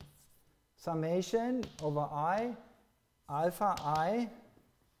minus summation over I, alpha I,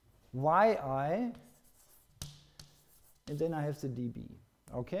 yi, and then I have the db.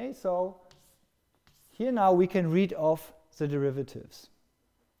 Okay, so here now we can read off the derivatives.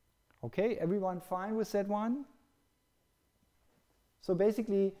 Okay, everyone fine with that one? So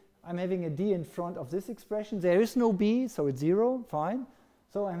basically, I'm having a d in front of this expression. There is no b, so it's 0, fine.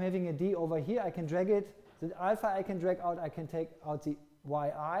 So I'm having a d over here. I can drag it. The alpha I can drag out. I can take out the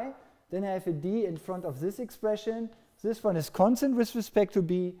yi. Then I have a d in front of this expression. This one is constant with respect to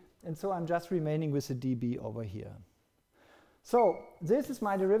b, and so I'm just remaining with the db over here. So this is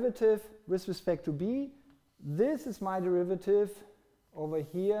my derivative with respect to b. This is my derivative over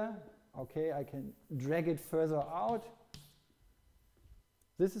here. Okay, I can drag it further out.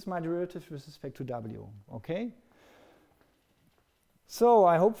 This is my derivative with respect to w. Okay? So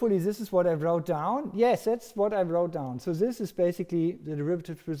hopefully this is what I wrote down. Yes, that's what I wrote down. So this is basically the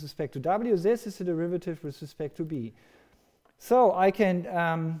derivative with respect to w. This is the derivative with respect to b. So I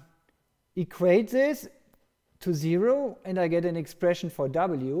can equate this to 0, and I get an expression for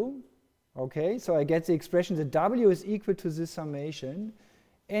w. Okay, so I get the expression that w is equal to this summation.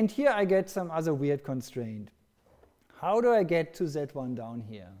 And here I get some other weird constraint. How do I get to that one down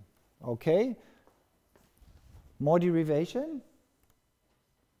here? Okay, more derivation.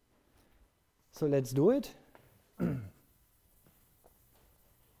 So let's do it.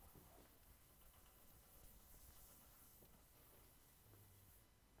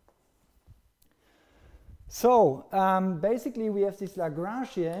 So basically we have this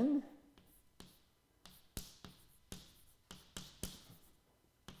Lagrangian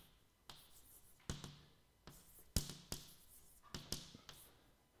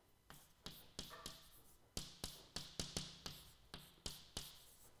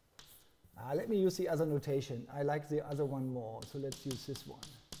Let me use the other notation. I like the other one more, so let's use this one.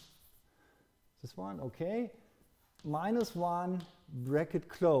 This one, okay. -1, bracket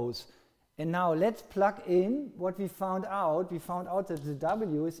close. And now let's plug in what we found out. We found out that the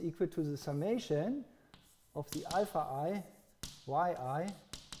W is equal to the summation of the alpha I, yi,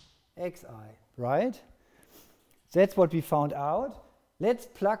 xi, right? That's what we found out. Let's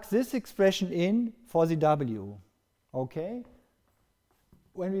plug this expression in for the W, okay?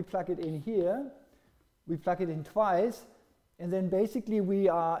 When we plug it in here, we plug it in twice, and then basically we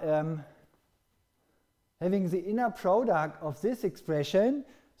are having the inner product of this expression.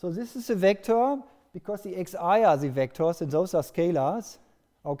 So this is a vector because the xi are the vectors and those are scalars,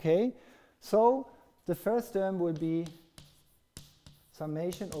 okay? So the first term will be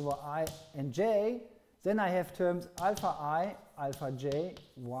summation over I and j. Then I have terms alpha I, alpha j,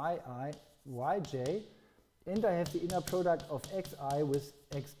 yi, yj, and I have the inner product of xi with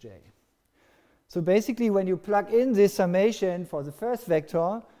xj. So basically when you plug in this summation for the first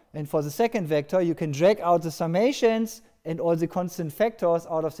vector and for the second vector, you can drag out the summations and all the constant factors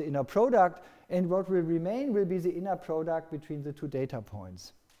out of the inner product, and what will remain will be the inner product between the two data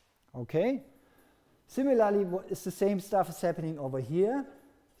points. Okay? Similarly, what is the same stuff is happening over here.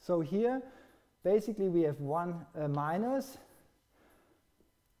 So here, basically we have one minus.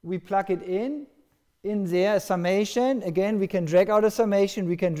 We plug it in there a summation. Again, we can drag out a summation,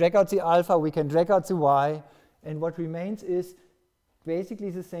 we can drag out the alpha, we can drag out the y, and what remains is basically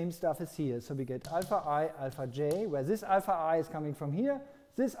the same stuff as here. So we get alpha I, alpha j, where this alpha I is coming from here,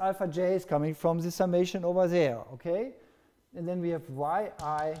 this alpha j is coming from the summation over there, okay? And then we have yi,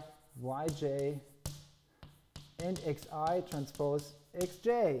 yj, and xi transpose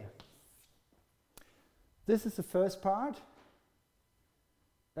xj. This is the first part.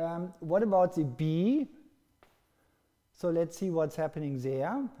 What about the b? So let's see what's happening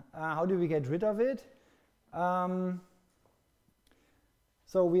there. How do we get rid of it?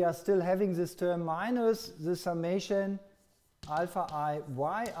 So we are still having this term minus the summation alpha I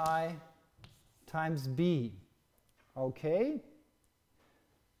yi times b. Okay?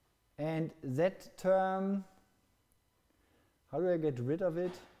 And that term, how do I get rid of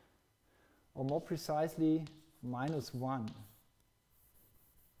it? Or more precisely, -1.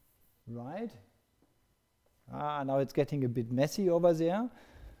 Right? Now it's getting a bit messy over there.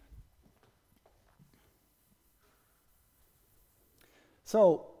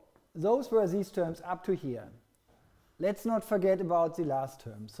 So those were these terms up to here. Let's not forget about the last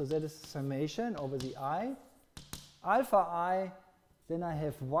term. So that is summation over the I, alpha I, then I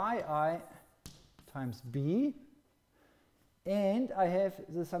have yi times b, and I have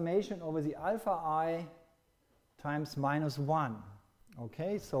the summation over the alpha I times -1.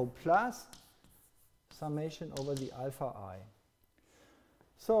 Okay, so plus summation over the alpha I.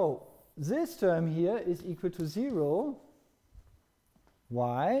 So this term here is equal to 0.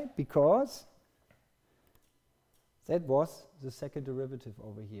 Why? Because that was the second derivative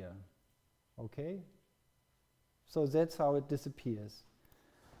over here. Okay? So that's how it disappears.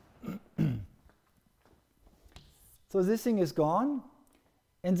 So this thing is gone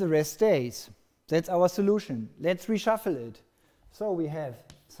and the rest stays. That's our solution. Let's reshuffle it. So we have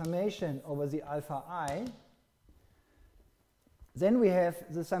summation over the alpha I. Then we have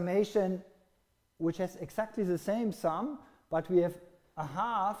the summation which has exactly the same sum, but we have a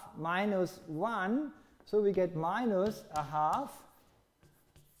half minus 1. So we get minus a half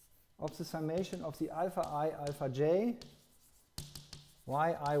of the summation of the alpha I, alpha j,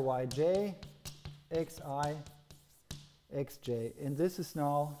 yi, yj, xi, xj. And this is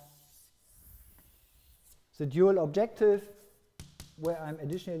now the dual objective where I'm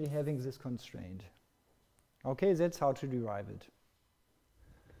additionally having this constraint. Okay, that's how to derive it.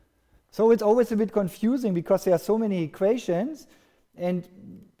 So it's always a bit confusing because there are so many equations, and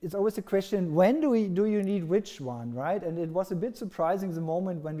it's always a question, when do you need which one, right? And it was a bit surprising the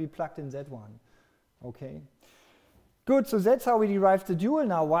moment when we plugged in that one. Okay. Good, so that's how we derived the dual.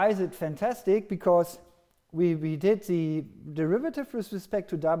 Now, why is it fantastic? Because we did the derivative with respect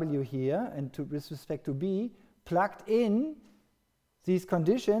to w here and with respect to b, plugged in these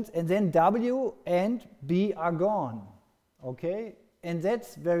conditions, and then w and b are gone. Okay? And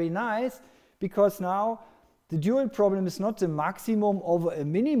that's very nice, because now the dual problem is not the maximum over a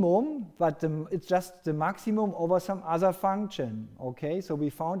minimum, but it's just the maximum over some other function. Okay? So we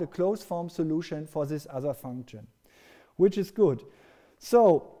found a closed form solution for this other function, which is good.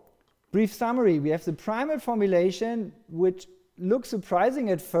 So, brief summary, we have the primal formulation, which looks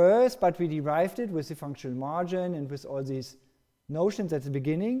surprising at first, but we derived it with the functional margin and with all these notions at the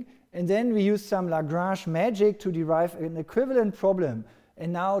beginning. And then we used some Lagrange magic to derive an equivalent problem.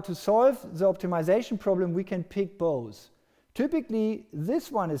 And now to solve the optimization problem, we can pick both. Typically,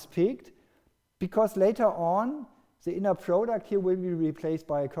 this one is picked because later on, the inner product here will be replaced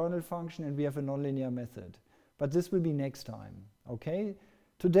by a kernel function and we have a nonlinear method. But this will be next time, okay?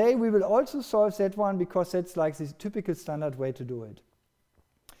 Today we will also solve that one because that's like the typical standard way to do it.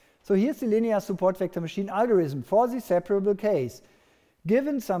 So here's the linear support vector machine algorithm for the separable case.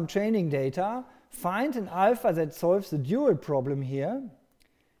 Given some training data, find an alpha that solves the dual problem here,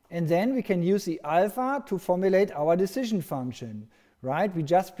 and then we can use the alpha to formulate our decision function, right? We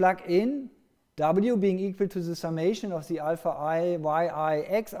just plug in w being equal to the summation of the alpha I,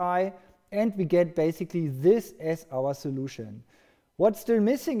 yi, xi, and we get basically this as our solution. What's still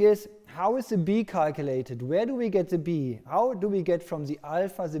missing is, how is the b calculated? Where do we get the b? How do we get from the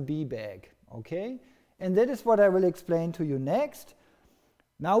alpha the b back? Okay? And that is what I will explain to you next.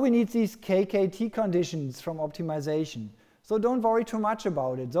 Now we need these KKT conditions from optimization. So don't worry too much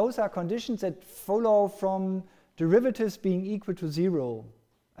about it. Those are conditions that follow from derivatives being equal to 0,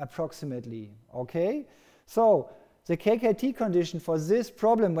 approximately. Okay? So the KKT condition for this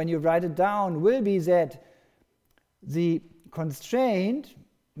problem, when you write it down, will be that the constraint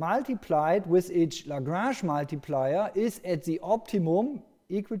multiplied with its Lagrange multiplier is at the optimum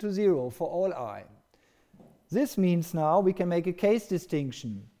equal to 0 for all I. This means now we can make a case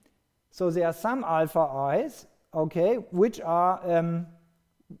distinction. So there are some alpha i's, okay, which are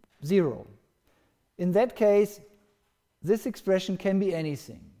 0. In that case, this expression can be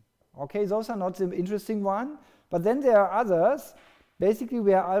anything. Okay, those are not the interesting one, but then there are others, basically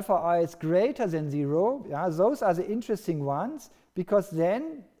where alpha I is greater than 0. Yeah, those are the interesting ones, because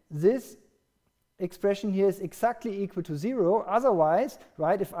then this expression here is exactly equal to 0. Otherwise,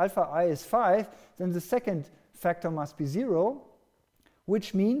 right, if alpha I is 5, then the second factor must be 0,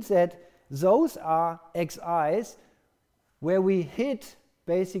 which means that those are xi's where we hit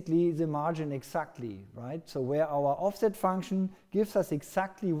basically the margin exactly, right? So where our offset function gives us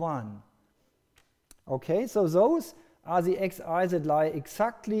exactly 1. Okay, so those are the xi's that lie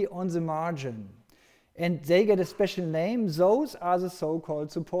exactly on the margin. And they get a special name. Those are the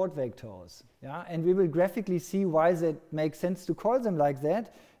so-called support vectors. Yeah? And we will graphically see why that makes sense to call them like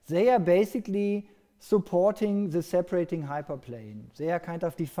that. They are basically supporting the separating hyperplane. They are kind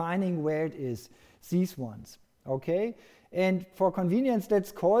of defining where it is, these ones. Okay? And for convenience,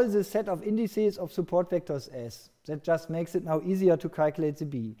 let's call the set of indices of support vectors S. That just makes it now easier to calculate the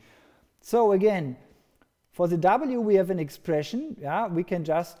B. So again, for the W, we have an expression. Yeah, we can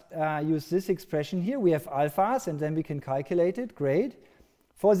just use this expression here. We have alphas, and then we can calculate it. Great.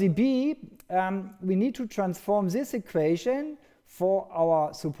 For the B, we need to transform this equation for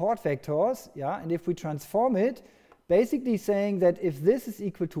our support vectors. Yeah, and if we transform it, basically saying that if this is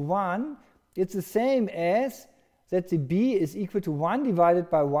equal to 1, it's the same as that the B is equal to 1 divided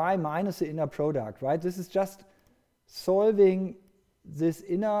by y minus the inner product. Right? This is just solving this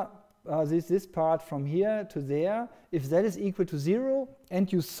inner this part from here to there. If that is equal to 0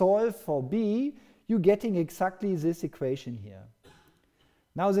 and you solve for b, you're getting exactly this equation here.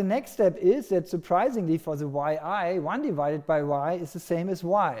 Now the next step is that surprisingly for the yi, 1 divided by y is the same as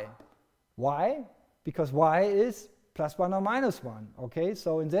y. Why? Because y is plus 1 or minus 1. Okay,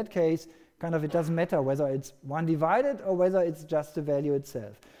 so in that case, kind of it doesn't matter whether it's 1 divided or whether it's just the value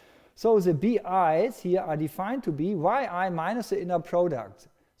itself. So the bi's here are defined to be yi minus the inner product.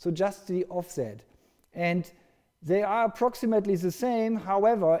 So just the offset. And they are approximately the same.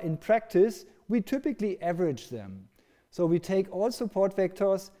 However, in practice, we typically average them. So we take all support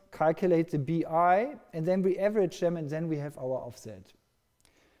vectors, calculate the bi, and then we average them, and then we have our offset.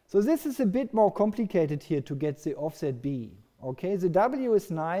 So this is a bit more complicated here to get the offset b. Okay, the w is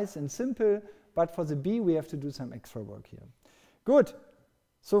nice and simple, but for the b, we have to do some extra work here. Good.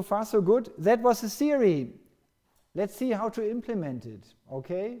 So far, so good. That was the theory. Let's see how to implement it.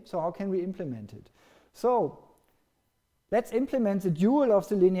 Okay, so how can we implement it? So let's implement the dual of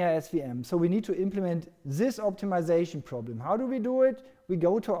the linear SVM. So we need to implement this optimization problem. How do we do it? We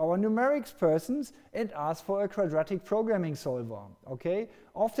go to our numerics persons and ask for a quadratic programming solver. Okay,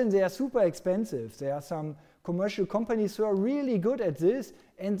 often they are super expensive. There are some commercial companies who are really good at this,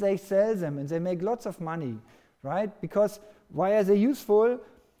 and they sell them and they make lots of money, right? Because why are they useful?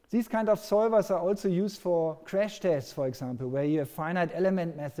 These kind of solvers are also used for crash tests, for example, where you have finite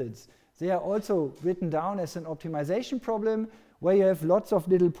element methods. They are also written down as an optimization problem, where you have lots of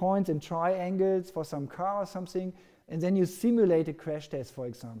little points and triangles for some car or something, and then you simulate a crash test, for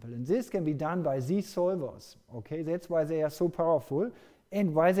example. And this can be done by these solvers. Okay, that's why they are so powerful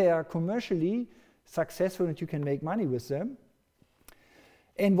and why they are commercially successful and you can make money with them.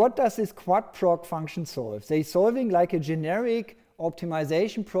 And what does this quadproc function solve? They're solving like a generic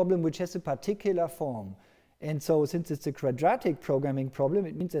optimization problem which has a particular form. And so since it's a quadratic programming problem,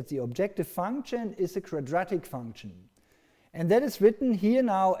 it means that the objective function is a quadratic function. And that is written here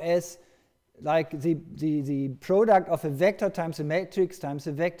now as like the product of a vector times a matrix times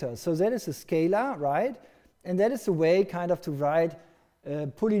a vector. So that is a scalar, right? And that is a way kind of to write a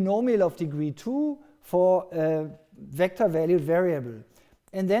polynomial of degree 2 for a vector valued variable.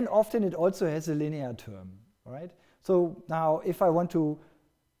 And then often it also has a linear term, right? So now if I want to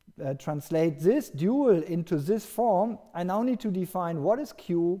translate this dual into this form, I now need to define what is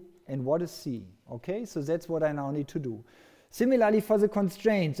Q and what is C. Okay, so that's what I now need to do. Similarly for the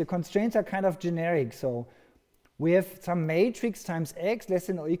constraints are kind of generic. So we have some matrix times x less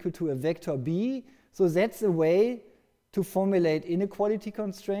than or equal to a vector b. So that's a way to formulate inequality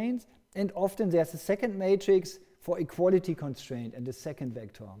constraints. And often there's a second matrix for equality constraint and a second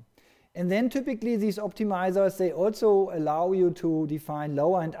vector. And then typically these optimizers, they also allow you to define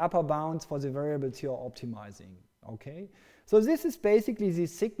lower and upper bounds for the variables you're optimizing. Okay? So this is basically the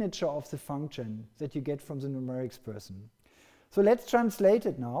signature of the function that you get from the numerics person. So let's translate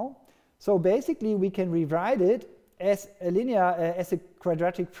it now. So basically we can rewrite it as a linear, as a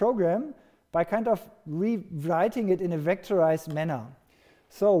quadratic program by kind of rewriting it in a vectorized manner.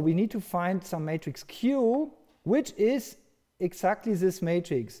 So we need to find some matrix Q, which is exactly this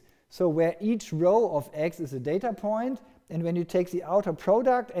matrix. So where each row of x is a data point, and when you take the outer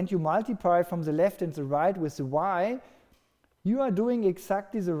product and you multiply from the left and the right with the y, you are doing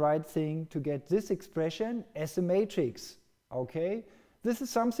exactly the right thing to get this expression as a matrix. Okay? This is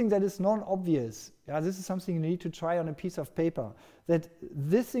something that is non-obvious. Yeah, this is something you need to try on a piece of paper, that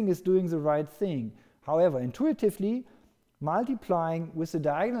this thing is doing the right thing. However, intuitively, multiplying with the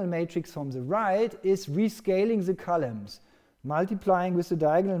diagonal matrix from the right is rescaling the columns. Multiplying with the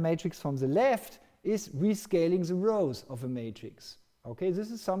diagonal matrix from the left is rescaling the rows of a matrix. Okay, this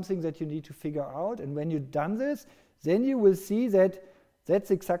is something that you need to figure out, and when you've done this, then you will see that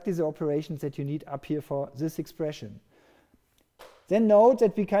that's exactly the operations that you need up here for this expression. Then note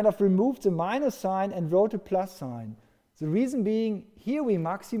that we kind of removed the minus sign and wrote a plus sign. The reason being, here we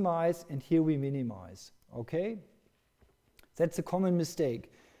maximize and here we minimize. Okay? That's a common mistake.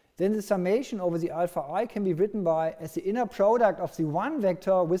 Then the summation over the alpha I can be written by as the inner product of the one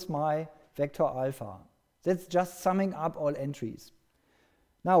vector with my vector alpha. That's just summing up all entries.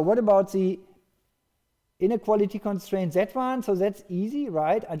 Now, what about the inequality constraint Z1? So that's easy,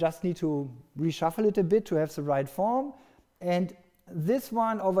 right? I just need to reshuffle it a bit to have the right form. And this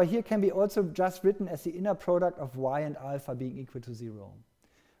one over here can be also just written as the inner product of y and alpha being equal to 0.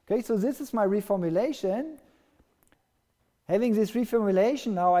 Okay, so this is my reformulation. Having this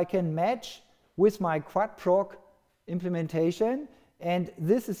reformulation, now I can match with my quad-proc implementation, and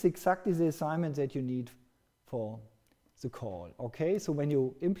this is exactly the assignment that you need for the call. Okay, so when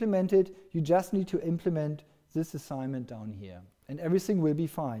you implement it, you just need to implement this assignment down here, and everything will be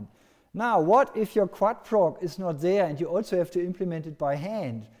fine. Now, what if your quad-proc is not there and you also have to implement it by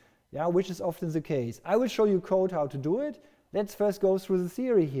hand, yeah, which is often the case? I will show you code how to do it. Let's first go through the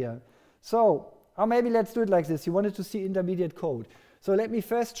theory here. So, or maybe let's do it like this. You wanted to see intermediate code. So let me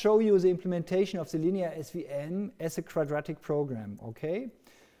first show you the implementation of the linear SVM as a quadratic program, okay?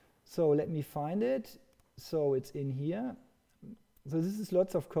 So let me find it. So it's in here. So this is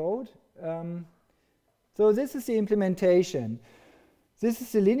lots of code. So this is the implementation. This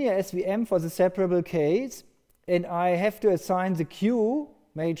is the linear SVM for the separable case, and I have to assign the Q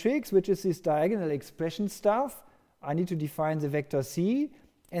matrix, which is this diagonal expression stuff. I need to define the vector C,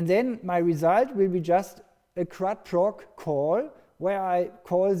 and then my result will be just a quad-proc call, where I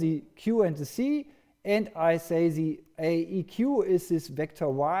call the Q and the C, and I say the AEQ is this vector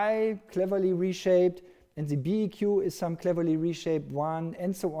Y, cleverly reshaped, and the BEQ is some cleverly reshaped one,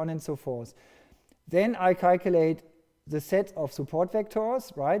 and so on and so forth. Then I calculate the set of support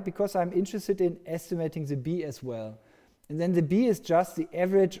vectors, right? Because I'm interested in estimating the B as well. And then the B is just the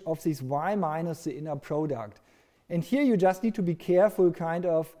average of this Y minus the inner product. And here you just need to be careful kind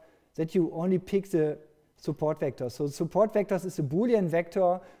of that you only pick the support vector. So support vectors is a Boolean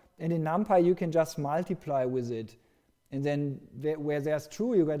vector, and in NumPy you can just multiply with it. And then where there's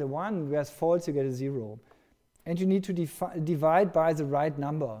true you get a 1, where's false you get a 0. And you need to divide by the right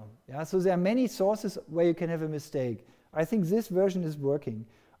number. Yeah? So there are many sources where you can have a mistake. I think this version is working.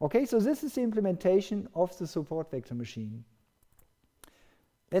 Okay, so this is the implementation of the support vector machine.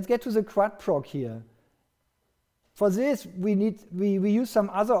 Let's get to the quad-proc here. For this, we use some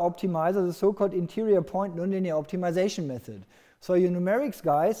other optimizer, the so-called interior point nonlinear optimization method. So your numerics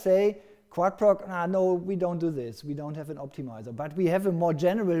guys say, quadproc, no, we don't do this. We don't have an optimizer. But we have a more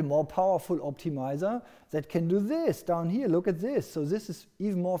general, more powerful optimizer that can do this down here. Look at this. So this is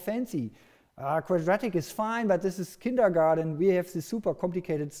even more fancy. Quadratic is fine, but this is kindergarten. We have this super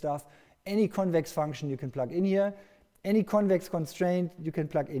complicated stuff. Any convex function you can plug in here. Any convex constraint you can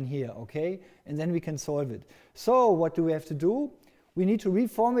plug in here, okay? And then we can solve it. So what do we have to do? We need to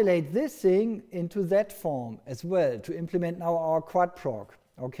reformulate this thing into that form as well to implement now our quadproc,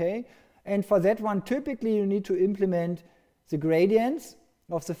 okay? And for that one, typically you need to implement the gradients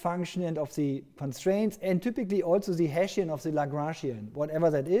of the function and of the constraints, and typically also the Hessian of the Lagrangian, whatever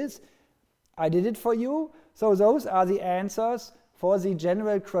that is. I did it for you. So those are the answers for the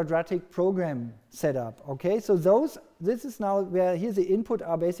general quadratic program setup, okay? So this is now where here the input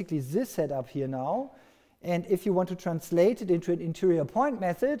are basically this setup here now. And if you want to translate it into an interior point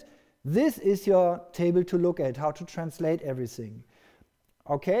method, this is your table to look at, how to translate everything.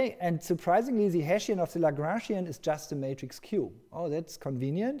 Okay, and surprisingly, the Hessian of the Lagrangian is just the matrix Q. Oh, that's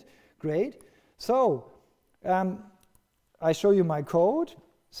convenient. Great. So I show you my code.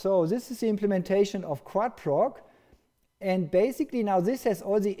 So this is the implementation of quadproc. And basically now this has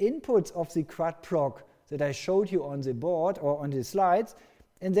all the inputs of the quadproc that I showed you on the board or on the slides.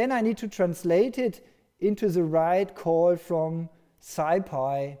 And then I need to translate it into the right call from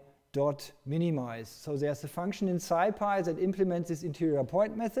scipy dot minimize. So there's a function in scipy that implements this interior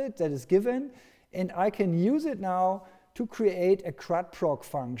point method that is given, and I can use it now to create a quadproc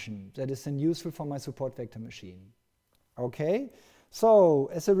function that is then useful for my support vector machine. Okay, so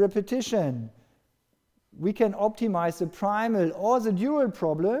as a repetition, we can optimize the primal or the dual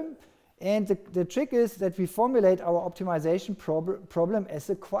problem, and the trick is that we formulate our optimization problem as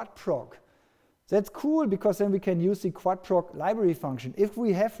a quadproc. That's cool because then we can use the quadproc library function if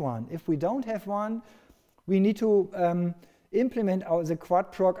we have one. If we don't have one, we need to implement the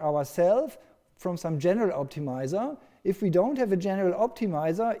quadproc ourselves from some general optimizer. If we don't have a general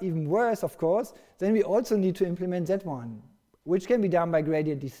optimizer, even worse of course, then we also need to implement that one, which can be done by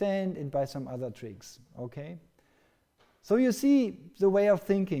gradient descent and by some other tricks. Okay? So you see the way of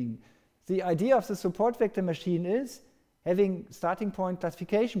thinking. The idea of the support vector machine is having starting point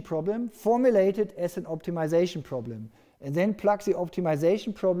classification problem formulated as an optimization problem, and then plug the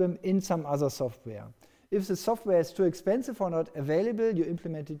optimization problem in some other software. If the software is too expensive or not available, you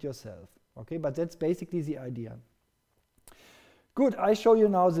implement it yourself. Okay, but that's basically the idea. Good, I show you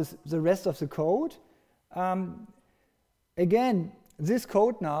now the rest of the code. Again, this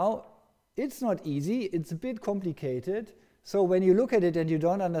code now, it's not easy, it's a bit complicated. So when you look at it and you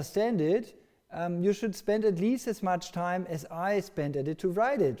don't understand it, you should spend at least as much time as I spent at it to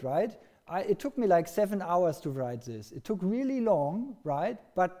write it, right? It took me like 7 hours to write this. It took really long, right?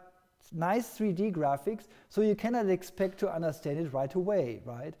 But nice 3D graphics, so you cannot expect to understand it right away,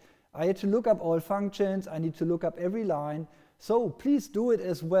 right? I had to look up all functions, I need to look up every line, so please do it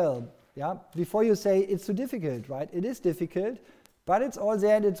as well, yeah? Before you say it's too difficult, right? It is difficult, but it's all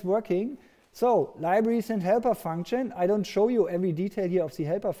there and it's working. So, libraries and helper function. I don't show you every detail here of the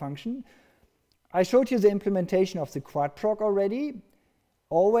helper function. I showed you the implementation of the quadproc already.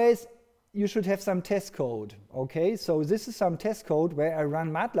 Always, you should have some test code, okay? So this is some test code where I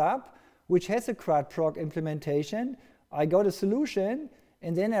run MATLAB, which has a quadproc implementation. I got a solution,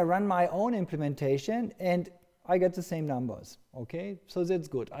 and then I run my own implementation, and I get the same numbers, okay? So that's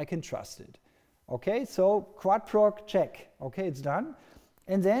good, I can trust it. Okay, so quadproc, check, okay, it's done.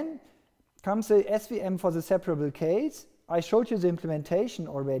 And then comes the SVM for the separable case. I showed you the implementation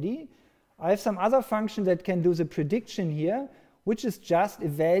already. I have some other function that can do the prediction here, which is just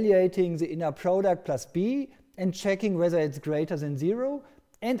evaluating the inner product plus b and checking whether it's greater than 0.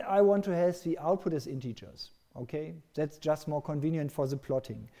 And I want to have the output as integers. Okay, that's just more convenient for the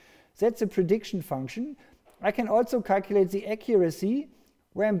plotting. That's a prediction function. I can also calculate the accuracy,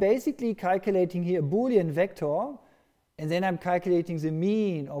 where I'm basically calculating here a Boolean vector, and then I'm calculating the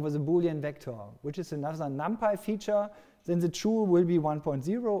mean over the Boolean vector, which is another NumPy feature. Then the true will be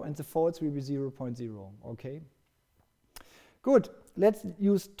 1.0 and the false will be 0.0, okay? Good, let's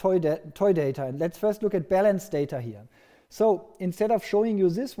use toy data, and let's first look at balanced data here. So instead of showing you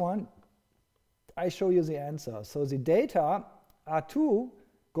this one, I show you the answer. So the data are two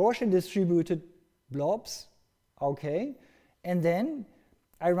Gaussian distributed blobs, okay? And then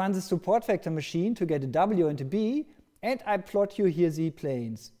I run the support vector machine to get a W and a B, and I plot you here the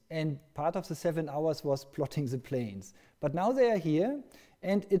planes. And part of the 7 hours was plotting the planes. But now they are here,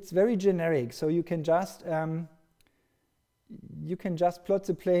 and it's very generic. So you can just plot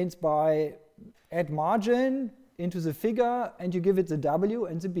the planes by add margin into the figure, and you give it the W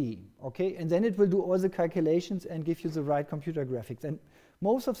and the B, okay? And then it will do all the calculations and give you the right computer graphics. And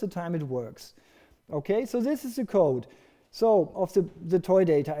most of the time it works, okay? So this is the code. So of the toy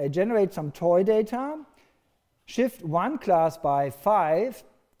data, I generate some toy data, shift one class by 5,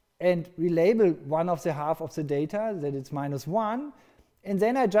 and relabel one of the half of the data, that it's -1, and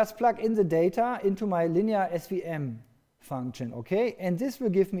then I just plug in the data into my linear SVM function, okay? And this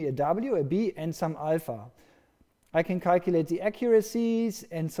will give me a W, a B, and some alpha. I can calculate the accuracies,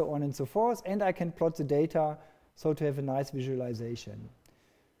 and so on and so forth, and I can plot the data so to have a nice visualization.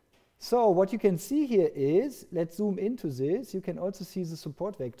 So what you can see here is, let's zoom into this, you can also see the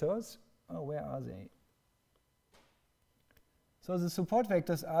support vectors. Oh, where are they? So the support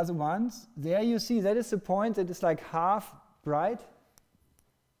vectors are the ones, there you see, that is the point that is like half bright.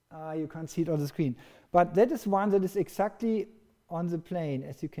 You can't see it on the screen. But that is one that is exactly on the plane,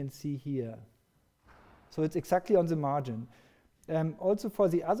 as you can see here. So it's exactly on the margin. Also for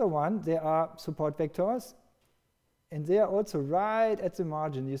the other one, there are support vectors, and they are also right at the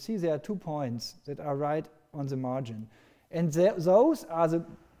margin. You see there are 2 points that are right on the margin. And those are the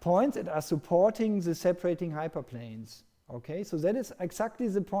points that are supporting the separating hyperplanes. Okay, so that is exactly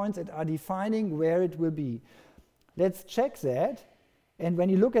the points that are defining where it will be. Let's check that. And when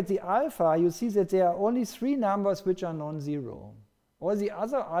you look at the alpha, you see that there are only 3 numbers which are non-zero. All the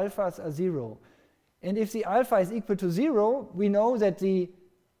other alphas are 0. And if the alpha is equal to 0, we know that the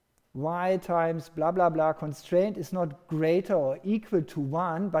y times blah, blah, blah constraint is not greater or equal to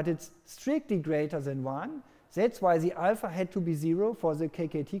 1, but it's strictly greater than 1. That's why the alpha had to be 0 for the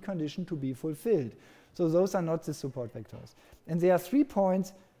KKT condition to be fulfilled. So those are not the support vectors. And there are 3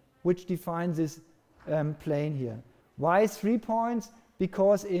 points which define this plane here. Why 3 points?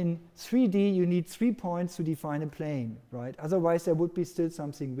 Because in 3D you need 3 points to define a plane, right? Otherwise there would be still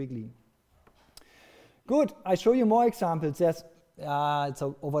something wiggly. Good, I show you more examples. There's, it's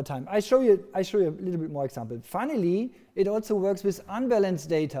over time. I show you a little bit more examples. Funnily, it also works with unbalanced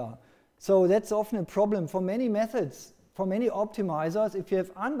data. So that's often a problem for many methods, for many optimizers. If you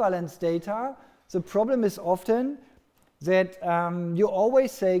have unbalanced data, the problem is often that you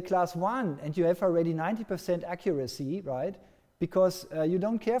always say class 1 and you have already 90% accuracy, right? Because you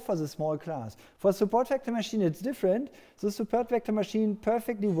don't care for the small class. For a support vector machine, it's different. The support vector machine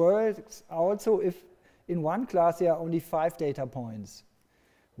perfectly works also if in one class there are only 5 data points.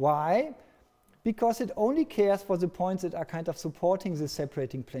 Why? Because it only cares for the points that are kind of supporting the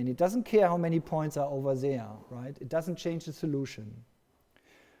separating plane. It doesn't care how many points are over there, right? It doesn't change the solution.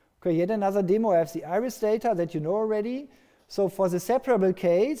 Okay, yet another demo. I have the iris data that you know already. So for the separable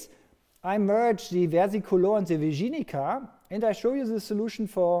case, I merge the versicolor and the virginica, and I show you the solution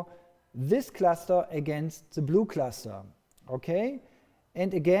for this cluster against the blue cluster. Okay?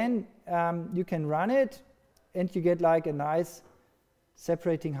 And again, you can run it, and you get like a nice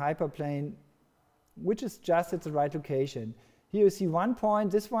separating hyperplane, which is just at the right location. Here you see 1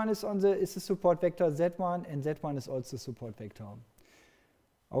 point. This one is the support vector Z1, and that one is also support vector.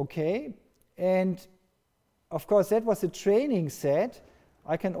 Okay, and of course that was the training set.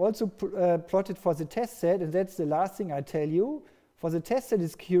 I can also plot it for the test set, and that's the last thing I tell you. For the test set,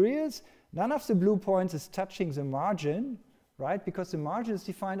 it's curious. None of the blue points is touching the margin, right? Because the margin is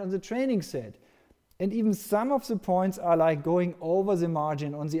defined on the training set. And even some of the points are like going over the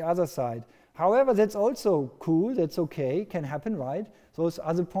margin on the other side. However, that's also cool, that's okay, can happen, right? Those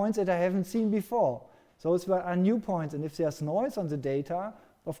are the points that I haven't seen before. Those are new points, and if there's noise on the data,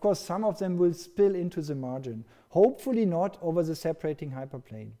 of course, some of them will spill into the margin. Hopefully not over the separating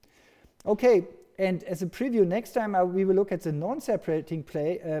hyperplane. Okay, and as a preview, next time we will look at the non-separating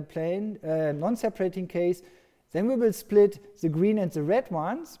non-separating case. Then we will split the green and the red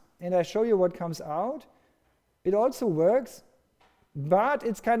ones, and I show you what comes out. It also works, but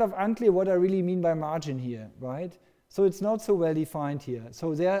it's kind of unclear what I really mean by margin here, right? So it's not so well defined here.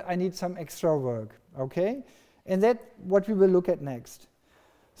 So there I need some extra work, okay? And that's what we will look at next.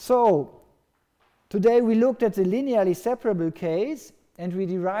 So today we looked at the linearly separable case, and we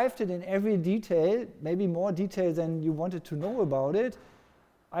derived it in every detail, maybe more detail than you wanted to know about it.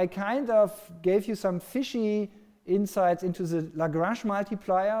 I kind of gave you some fishy insights into the Lagrange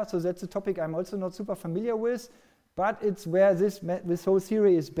multiplier, so that's a topic I'm also not super familiar with, but it's where this whole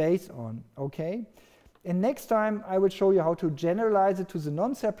theory is based on, okay? And next time I will show you how to generalize it to the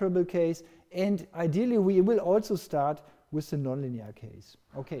non-separable case, and ideally we will also start with the nonlinear case.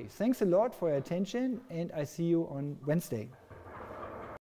 Okay, thanks a lot for your attention, and I see you on Wednesday.